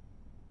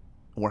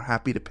 We're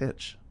happy to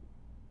pitch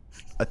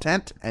a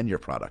tent and your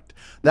product.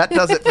 That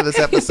does it for this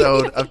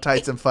episode of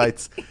Tights and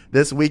Fights.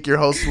 This week, your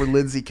hosts were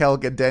Lindsay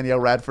Kelk and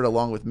Danielle Radford,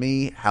 along with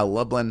me, Hal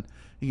Lublin.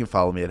 You can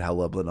follow me at Hal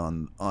Lublin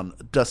on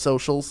the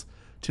socials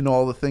to know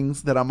all the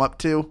things that I'm up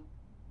to,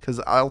 because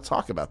I'll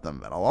talk about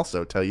them. And I'll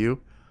also tell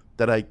you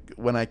that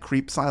when I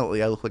creep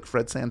silently, I look like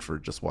Fred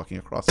Sanford just walking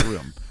across the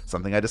room.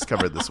 Something I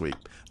discovered this week.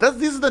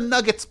 These are the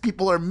nuggets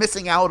people are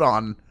missing out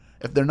on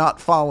if they're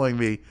not following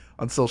me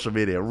on social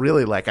media.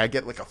 Really, I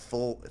get like a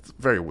full. It's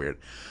very weird.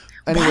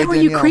 Anyway, why were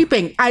you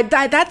creeping?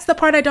 That's the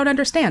part I don't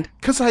understand.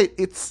 Because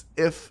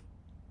if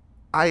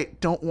I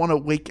don't want to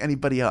wake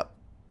anybody up.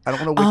 I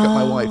don't want to wake up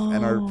my wife,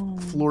 and our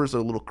floors are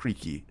a little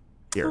creaky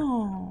here.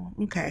 Oh,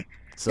 okay.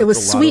 So it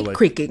was sweet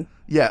creaking.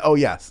 Yeah. Oh,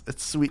 yes.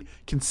 It's sweet.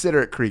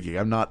 Consider it creaking.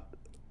 I'm not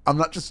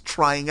just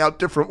trying out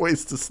different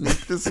ways to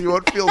sneak to see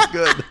what feels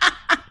good.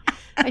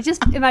 I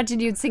just imagine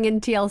you'd sing in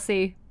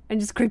TLC. And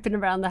just creeping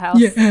around the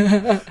house.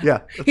 Yeah.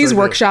 He's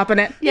workshopping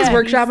it. He's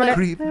workshopping it.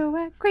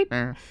 Creep.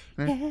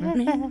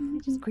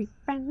 Just creep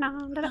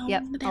around.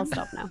 Yep, I'll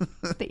stop now.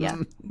 But yeah.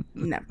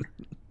 No.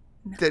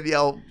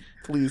 Danielle,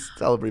 please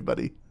tell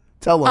everybody.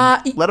 Tell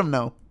them. Let them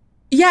know.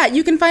 Yeah,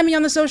 you can find me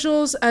on the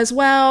socials as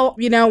well.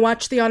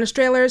 Watch the Honest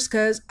Trailers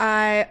because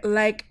I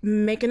like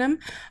making them.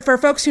 For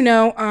folks who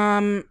know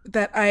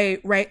that I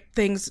write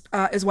things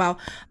as well,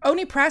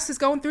 Oni Press is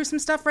going through some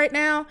stuff right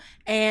now,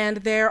 and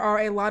there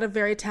are a lot of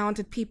very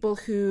talented people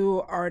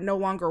who are no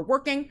longer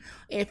working.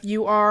 If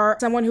you are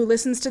someone who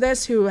listens to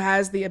this who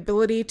has the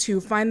ability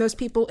to find those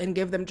people and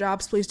give them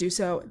jobs, please do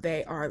so.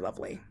 They are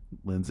lovely.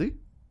 Lindsay?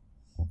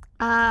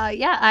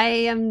 Yeah, I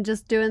am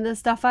just doing the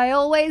stuff I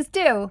always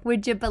do.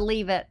 Would you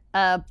believe it?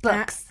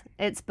 Books.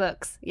 It's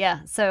books. Yeah.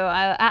 So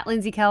at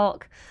Lindsay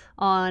Kelk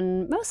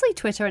on mostly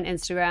Twitter and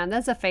Instagram.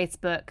 There's a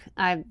Facebook.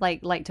 I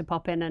like to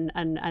pop in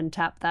and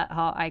tap that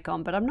heart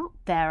icon, but I'm not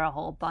there a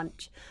whole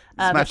bunch.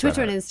 But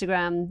Twitter and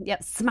Instagram.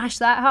 Yep. Smash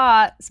that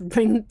heart.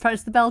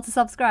 Press the bell to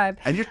subscribe.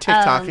 And you're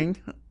TikToking.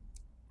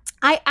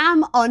 I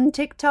am on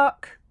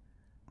TikTok.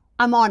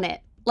 I'm on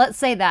it. Let's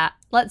say that.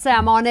 Let's say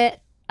I'm on it.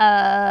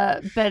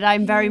 But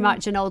I'm very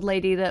much an old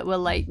lady that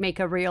will make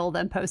a reel,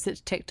 then post it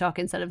to TikTok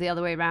instead of the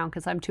other way around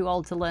because I'm too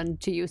old to learn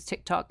to use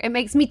TikTok. It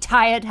makes me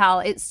tired,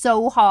 Hal. It's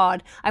so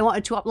hard. I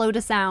wanted to upload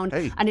a sound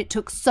and it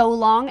took so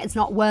long. It's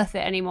not worth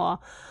it anymore.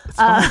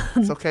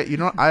 It's okay.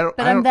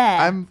 I'm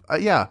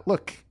there.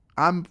 Look,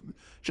 I'm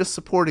just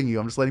supporting you.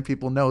 I'm just letting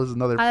people know there's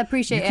another. I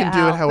appreciate it. You can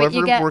do it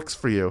however it works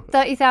for you.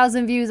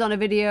 30,000 views on a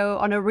video,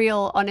 on a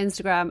reel on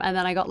Instagram, and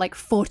then I got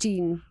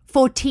 14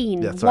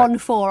 That's right.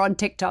 1-4 on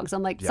TikTok. So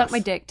I'm like, suck my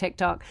dick,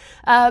 TikTok.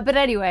 But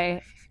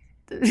anyway,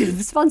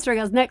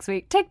 sponsoring us next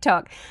week,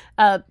 TikTok.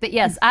 But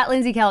yes, at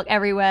Lindsay Kelk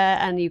everywhere,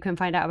 and you can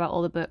find out about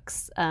all the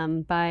books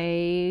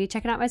by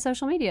checking out my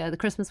social media. The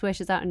Christmas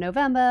Wish is out in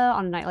November.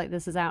 On a Night Like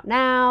This is out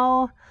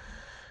now.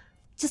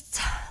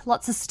 Just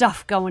lots of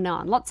stuff going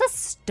on.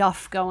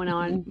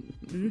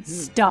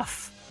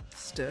 Stuff.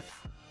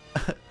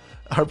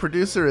 Our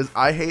producer is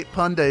I Hate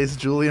Pun Days,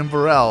 Julian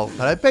Burrell,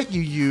 but I bet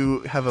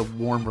you have a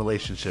warm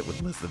relationship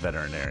with Liz the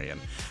Veterinarian.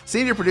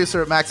 Senior producer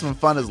at Maximum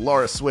Fun is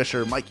Laura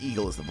Swisher. Mike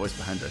Eagle is the voice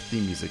behind our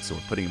theme music, so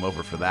we're putting him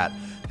over for that.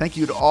 Thank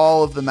you to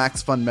all of the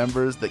Max Fun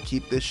members that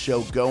keep this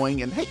show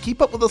going, and hey,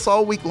 keep up with us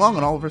all week long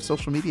on all of our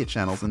social media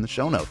channels in the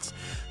show notes.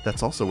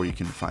 That's also where you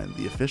can find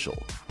the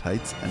official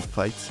Tights and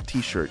Fights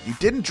t-shirt. You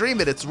didn't dream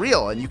it, it's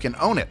real, and you can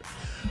own it.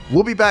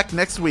 We'll be back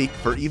next week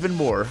for even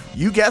more,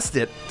 you guessed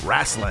it,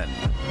 wrestling.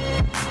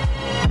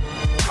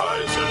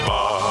 Tights and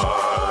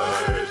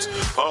Fights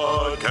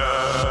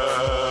Podcast.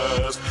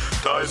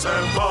 Tights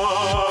and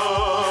Fights.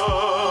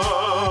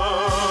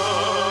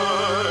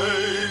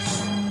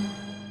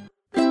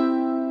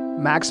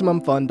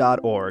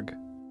 MaximumFun.org.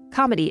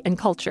 Comedy and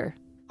culture.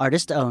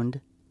 Artist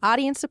owned.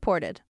 Audience supported.